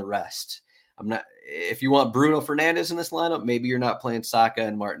fill in the rest. If you want Bruno Fernandes in this lineup, maybe you're not playing Saka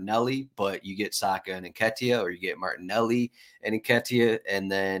and Martinelli, but you get Saka and Nketiah, or you get Martinelli and Nketiah, and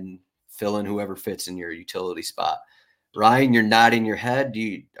then fill in whoever fits in your utility spot. Ryan, you're nodding your head.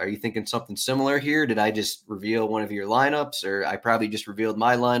 Are you thinking something similar here? Did I just reveal one of your lineups, or I probably just revealed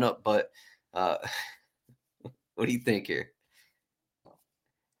my lineup? But what do you think here?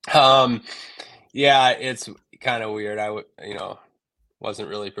 Yeah, it's kind of weird. I wasn't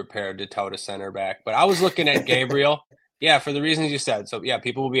really prepared to tout a center back, but I was looking at Gabriel. Yeah, for the reasons you said. So yeah,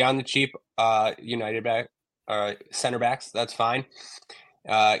 people will be on the cheap United back center backs. That's fine.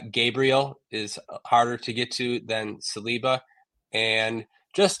 Gabriel is harder to get to than Saliba, and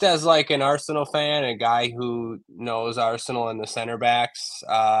just as like an Arsenal fan, a guy who knows Arsenal and the center backs,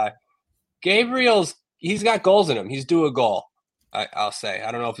 he's got goals in him. He's due a goal. I'll say.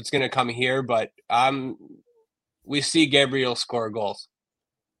 I don't know if it's going to come here, but we see Gabriel score goals.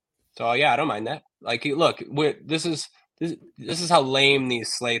 So yeah, I don't mind that. Like, look, this is how lame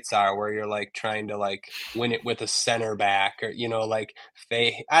these slates are, where you're like trying to like win it with a center back, or like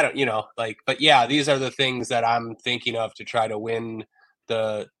but yeah, these are the things that I'm thinking of to try to win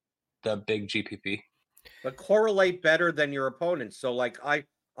the big GPP. But correlate better than your opponents. So like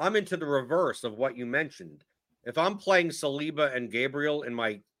I'm into the reverse of what you mentioned. If I'm playing Saliba and Gabriel in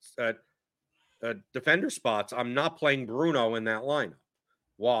my defender spots, I'm not playing Bruno in that lineup.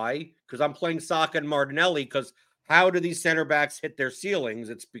 Why? Because I'm playing Saka and Martinelli. Because how do these center backs hit their ceilings?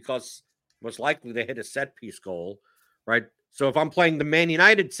 It's because most likely they hit a set piece goal, right? So if I'm playing the Man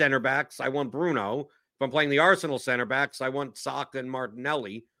United center backs, I want Bruno. If I'm playing the Arsenal center backs, I want Saka and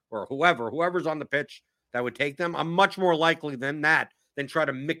Martinelli, or whoever's on the pitch that would take them. I'm much more likely than try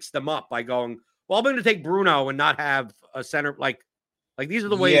to mix them up by going, well, I'm going to take Bruno and not have a center. Like these are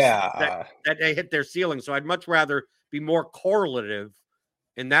the ways that they hit their ceiling. So I'd much rather be more correlative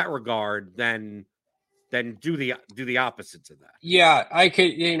in that regard than do the opposites of that. Yeah, I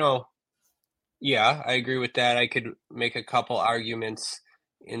could, yeah, I agree with that. I could make a couple arguments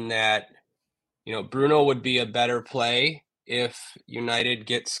in that, Bruno would be a better play if United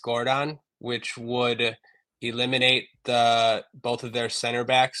get scored on, which would eliminate both of their center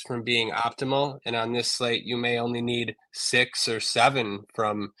backs from being optimal. And on this slate, you may only need 6 or 7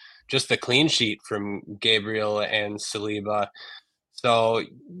 from just the clean sheet from Gabriel and Saliba. So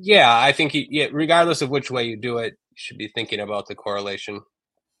yeah, I think regardless of which way you do it, you should be thinking about the correlation.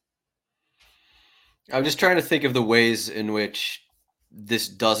 I'm just trying to think of the ways in which this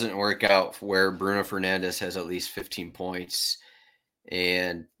doesn't work out, where Bruno Fernandes has at least 15 points.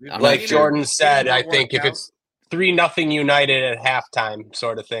 And like Jordan said, I think if it's 3-0 United at halftime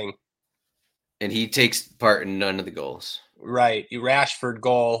sort of thing. And he takes part in none of the goals. Right. Rashford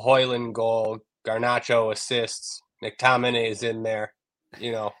goal, Højlund goal, Garnacho assists, McTominay is in there.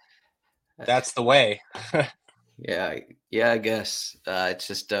 That's the way. Yeah, I guess. It's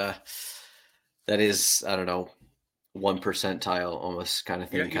just that is, I don't know, 1 percentile almost kind of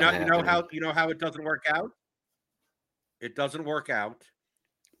thing. You know how it doesn't work out? It doesn't work out.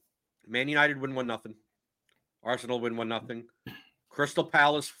 Man United win 1-0. Arsenal win 1-0. Crystal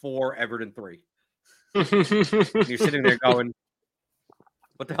Palace 4, Everton 3. You're sitting there going,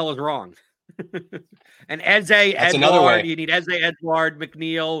 what the hell is wrong? And Eze, Edouard, you need Eze, Edouard,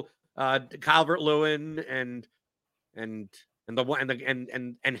 McNeil, Calvert-Lewin, and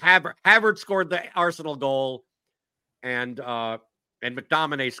Havertz scored the Arsenal goal, and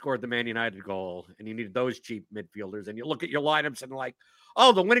McTominay scored the Man United goal, and you need those cheap midfielders. And you look at your lineups and like,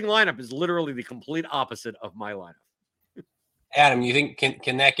 oh, the winning lineup is literally the complete opposite of my lineup. Adam, you think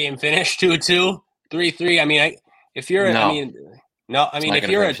can that game finish 2-2, 3-3? I mean, if you're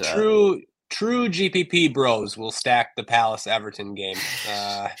a true GPP bros, will stack the Palace Everton game.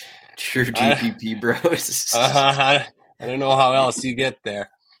 True GPP bros. I don't know how else you get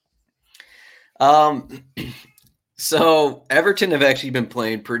there. So Everton have actually been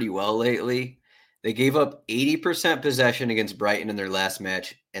playing pretty well lately. They gave up 80% possession against Brighton in their last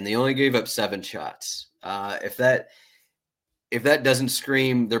match, and they only gave up 7 shots. If that doesn't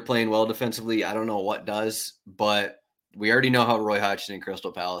scream they're playing well defensively, I don't know what does. But we already know how Roy Hodgson and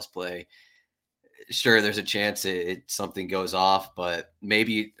Crystal Palace play. sure, there's a chance something goes off, but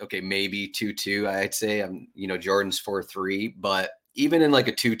maybe 2-2. I'd say Jordan's 4-3, but even in like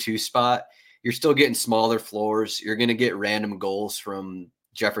a 2-2 spot, you're still getting smaller floors. You're going to get random goals from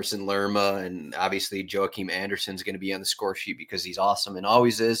Jefferson Lerma, and obviously Joachim Anderson's going to be on the score sheet because he's awesome and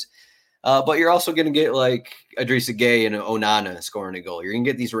always is. But you're also going to get like Idrissa Gueye and Onana scoring a goal. You're going to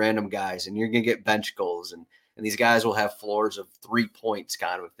get these random guys, and you're going to get bench goals, and these guys will have floors of 3 points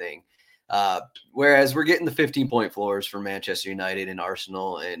kind of a thing. Whereas we're getting the 15-point floors for Manchester United and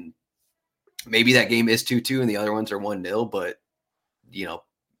Arsenal, and maybe that game is 2-2 and the other ones are 1-0, but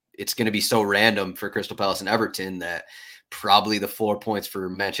it's going to be so random for Crystal Palace and Everton that probably the 4 points for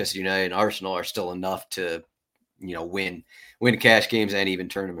Manchester United and Arsenal are still enough to, win cash games and even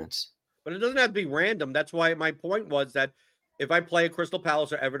tournaments. But it doesn't have to be random. That's why my point was that if I play a Crystal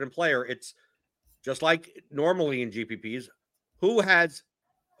Palace or Everton player, it's just like normally in GPPs, who has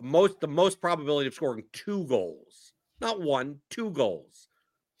the most probability of scoring 2 goals, not 1, 2 goals.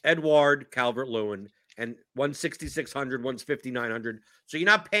 Edouard, Calvert-Lewin, and one's 6,600, one's 5,900. So you're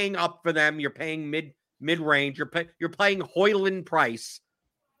not paying up for them. You're paying mid-range. You're paying Højlund price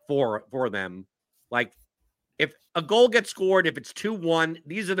for them. Like if a goal gets scored, if it's 2-1,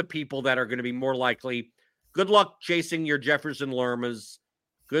 these are the people that are going to be more likely. Good luck chasing your Jefferson Lermas.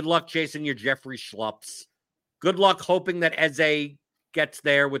 Good luck chasing your Jeffrey Schlups. Good luck hoping that Eze gets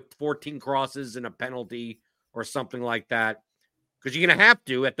there with 14 crosses and a penalty or something like that. Because you're going to have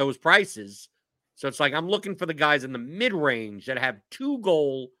to at those prices. So it's like I'm looking for the guys in the mid-range that have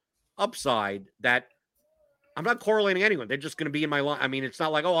 2-goal upside that I'm not correlating anyone. They're just going to be in my line. I mean, it's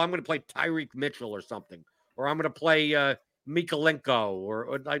not like, I'm going to play Tyreek Mitchell or something. Or I'm going to play Mikalenko.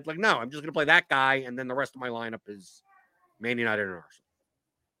 Or like, no, I'm just going to play that guy. And then the rest of my lineup is Man United and Arsenal.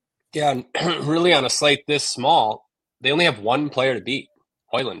 Yeah, and really on a slate this small, they only have one player to beat,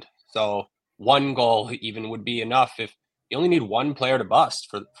 Højlund. So 1 goal even would be enough if you only need 1 player to bust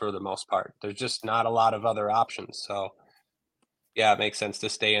for the most part. There's just not a lot of other options. So, yeah, it makes sense to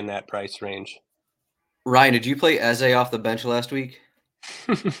stay in that price range. Ryan, did you play Eze off the bench last week?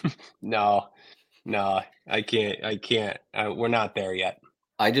 No, I can't. We're not there yet.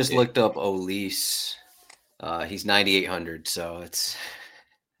 I just looked up Olise. He's 9,800, so it's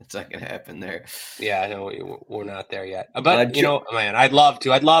not going to happen there. Yeah, no, we're not there yet. But, man, I'd love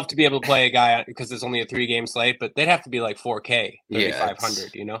to be able to play a guy because there's only a 3-game slate, but they'd have to be like 4K,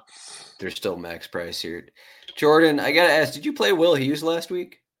 3,500, They're still max price here. Jordan, I got to ask, did you play Will Hughes last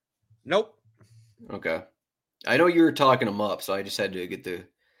week? Nope. Okay. I know you were talking him up, so I just had to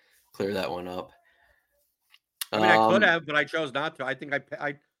clear that one up. I mean, I could have, but I chose not to. I think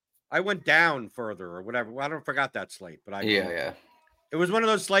I went down further or whatever. Well, I forgot that slate, but yeah. It was one of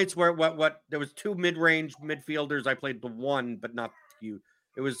those slates where there was 2 mid-range midfielders. I played the one, but not you.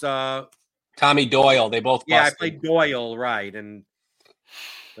 It was Tommy Doyle. They both busted. Yeah, I played Doyle, right, and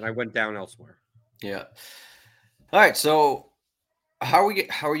then I went down elsewhere. Yeah. All right, so how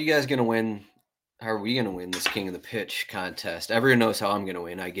are you guys going to win? How are we going to win this King of the Pitch contest? Everyone knows how I'm going to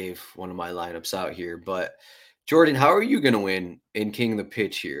win. I gave one of my lineups out here, but Jordan, how are you going to win in King of the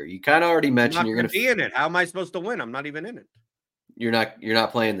Pitch here? You kind of already mentioned you're going to be in it. How am I supposed to win? I'm not even in it. You're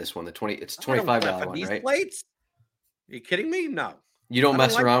not playing this one. It's $25 one, these right? Slates? Are you kidding me? No. You don't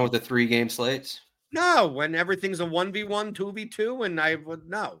mess around with the 3-game slates? No, when everything's a 1v1, 2v2, and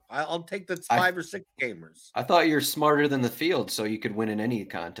I'll take the 5 or 6 gamers. I thought you're smarter than the field, so you could win in any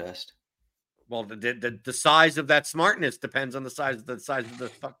contest. Well, the size of that smartness depends on the size of the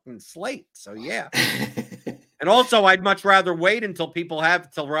fucking slate. So yeah. And also, I'd much rather wait until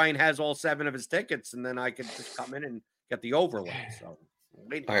Ryan has all 7 of his tickets, and then I could just come in and get the overlay. So, all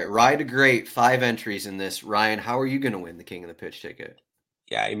right, Ride a Great, 5 entries in this. Ryan, how are you going to win the King of the Pitch ticket?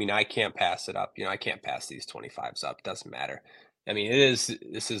 Yeah, I mean, I can't pass it up. I can't pass these 25s up. Doesn't matter. I mean, this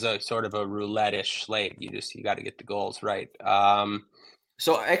is a sort of a roulette-ish slate. You got to get the goals right.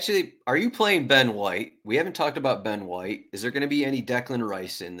 So actually, are you playing Ben White? We haven't talked about Ben White. Is there going to be any Declan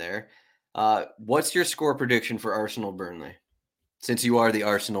Rice in there? What's your score prediction for Arsenal Burnley? Since you are the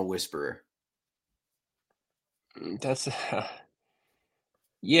Arsenal whisperer. That's they're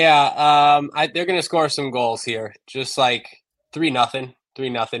going to score some goals here. Just like 3-0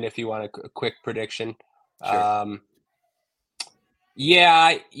 if you want a quick prediction. Sure.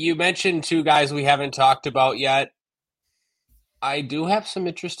 You mentioned 2 guys we haven't talked about yet. I do have some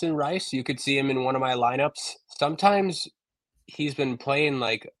interest in Rice. You could see him in one of my lineups. Sometimes he's been playing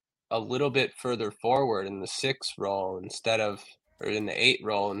like a little bit further forward in the 6 role or in the 8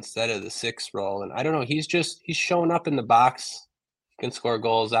 role instead of the 6 role. And I don't know, he's showing up in the box. He can score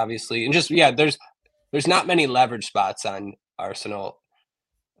goals, obviously. And there's not many leverage spots on Arsenal.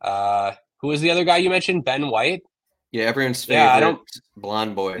 Who was the other guy you mentioned? Ben White? Yeah, everyone's favorite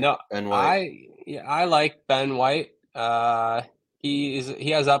blonde boy. No, Ben White. I like Ben White.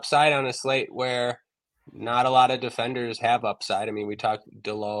 He has upside on a slate where not a lot of defenders have upside. I mean, we talked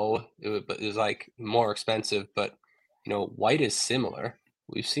Delo, but it was like more expensive, but White is similar.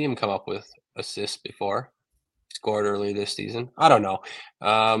 We've seen him come up with assists before. He scored early this season. I don't know.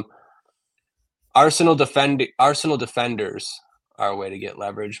 Arsenal defenders are a way to get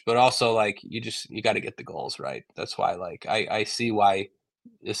leverage, but also like you got to get the goals right. That's why I see why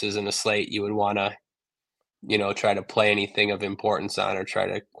this isn't a slate you would want to try to play anything of importance on or try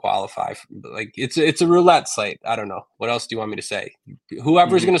to qualify for. Like it's a roulette slate. I don't know. What else do you want me to say?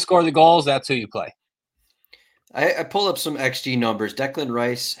 Whoever's going to score the goals, that's who you play. I pulled up some XG numbers. Declan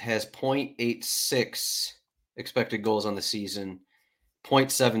Rice has 0.86 expected goals on the season,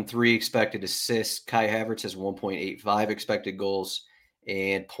 0.73 expected assists. Kai Havertz has 1.85 expected goals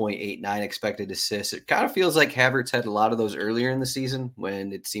and 0.89 expected assists. It kind of feels like Havertz had a lot of those earlier in the season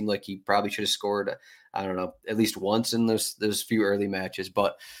when it seemed like he probably should have scored, I don't know, at least once in those few early matches.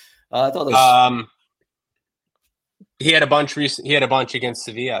 But I thought those. He had a bunch. He had a bunch against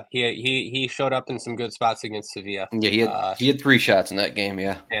Sevilla. He showed up in some good spots against Sevilla. Yeah, he had 3 shots in that game.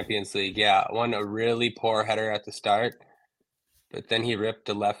 Yeah, Champions League. Yeah, one a really poor header at the start, but then he ripped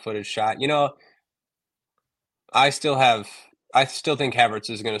a left-footed shot. I still think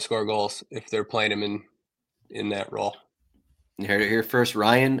Havertz is going to score goals if they're playing him in that role. Here first,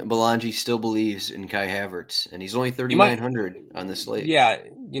 Ryan Belangi still believes in Kai Havertz, and he's only 3,900 on this slate. Yeah,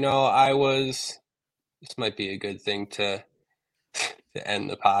 this might be a good thing to end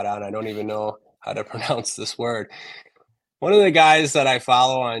the pod on. I don't even know how to pronounce this word. One of the guys that I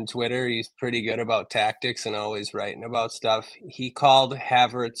follow on Twitter, he's pretty good about tactics and always writing about stuff. He called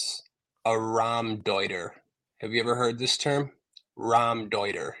Havertz a Raumdeuter. Have you ever heard this term?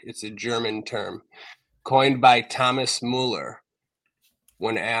 Raumdeuter. It's a German term coined by Thomas Muller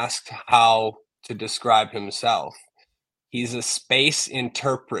when asked how to describe himself. He's a space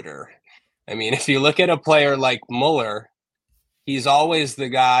interpreter. I mean, if you look at a player like Muller, he's always the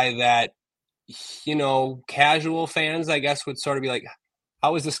guy that, casual fans, I guess, would sort of be like,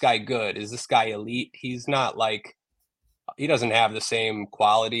 how is this guy good? Is this guy elite? He's not he doesn't have the same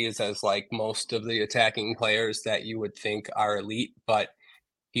qualities as like most of the attacking players that you would think are elite, but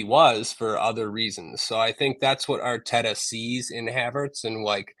he was for other reasons. So I think that's what Arteta sees in Havertz and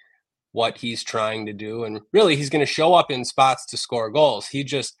like what he's trying to do. And really, he's going to show up in spots to score goals. He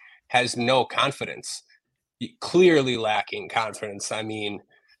just has no confidence, clearly lacking confidence. I mean,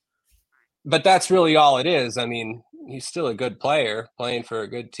 but that's really all it is. I mean, he's still a good player playing for a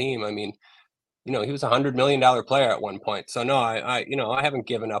good team. I mean, he was $100 million player at one point. So no, I haven't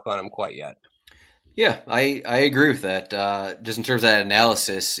given up on him quite yet. Yeah, I agree with that. Just in terms of that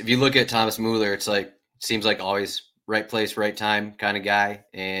analysis, if you look at Thomas Muller, seems like always right place, right time kind of guy,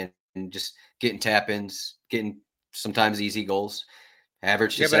 and just getting tap-ins, getting sometimes easy goals.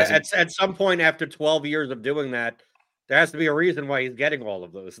 Havertz just at some point after 12 years of doing that, there has to be a reason why he's getting all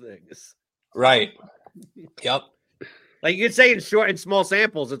of those things. Right. Yep. Like you could say in small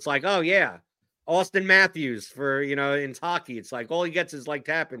samples, it's like, oh yeah, Austin Matthews for in hockey, it's like all he gets is like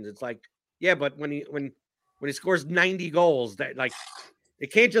tap-ins. It's like, yeah, but when he scores 90 goals, that like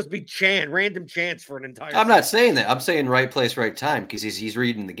it can't just be random chance for an entire. I'm not saying that. I'm saying right place, right time because he's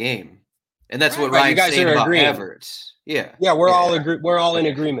reading the game, and that's what Ryan's saying about Havertz. Yeah, we're all in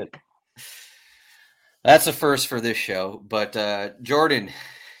agreement. That's a first for this show. But Jordan,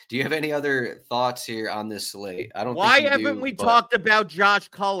 do you have any other thoughts here on this slate? I don't. Why haven't we talked about Josh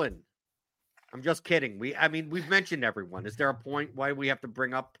Cullen? I'm just kidding. We've mentioned everyone. Is there a point why we have to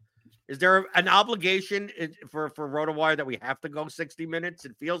bring up? Is there an obligation for RotoWire that we have to go 60 minutes?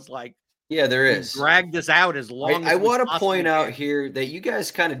 It feels like. Yeah, there is. Drag this out as long as I want to point out here that you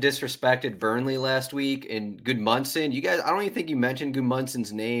guys kind of disrespected Burnley last week and Gudmundsson. You guys, I don't even think you mentioned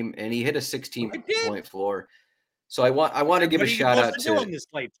Gudmundsson's name, and he hit a 16-point floor. So I want to give a shout out to this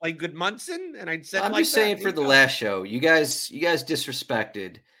play Gudmundsson, and I said I'm just saying for the last show, you guys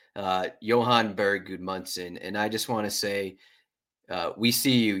disrespected Johan Berg Gudmundsson, and I just want to say we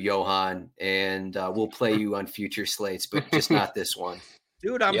see you, Johan, and we'll play you on future slates, but just not this one.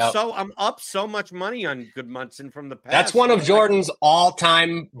 Dude, I'm up so much money on Gudmundsson from the past. That's one of Jordan's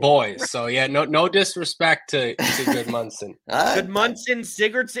all-time boys. So yeah, no disrespect to Gudmundsson. Gudmundsson,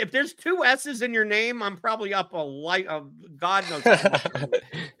 Sigurdsson. If there's 2 S's in your name, I'm probably up God knows.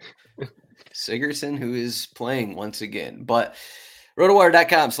 Sigurdsson, who is playing once again, but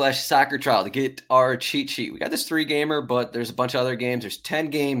rotowire.com/soccer trial to get our cheat sheet. We got this 3-gamer, but there's a bunch of other games. There's 10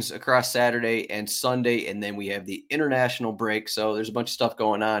 games across Saturday and Sunday, and then we have the international break. So there's a bunch of stuff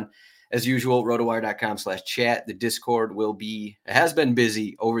going on. As usual, rotowire.com/chat. The Discord has been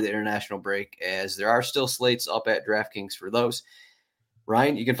busy over the international break, as there are still slates up at DraftKings for those.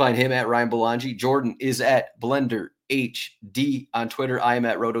 Ryan, you can find him at Ryan Belangi. Jordan is at Blender HD on Twitter. I am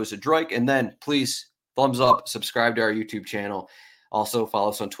at RotoZadroik. And then please thumbs up, subscribe to our YouTube channel. Also follow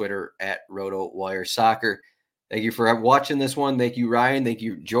us on Twitter at RotoWire Soccer. Thank you for watching this one. Thank you, Ryan. Thank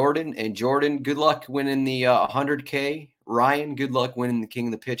you, Jordan. And Jordan, good luck winning the 100K. Ryan, good luck winning the King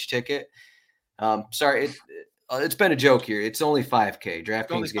of the Pitch ticket. Sorry, it's been a joke here. It's only 5K.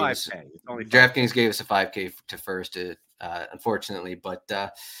 DraftKings gave us a 5K to first, unfortunately. But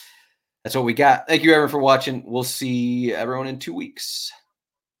that's what we got. Thank you, everyone, for watching. We'll see everyone in 2 weeks.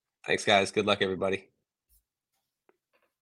 Thanks, guys. Good luck, everybody.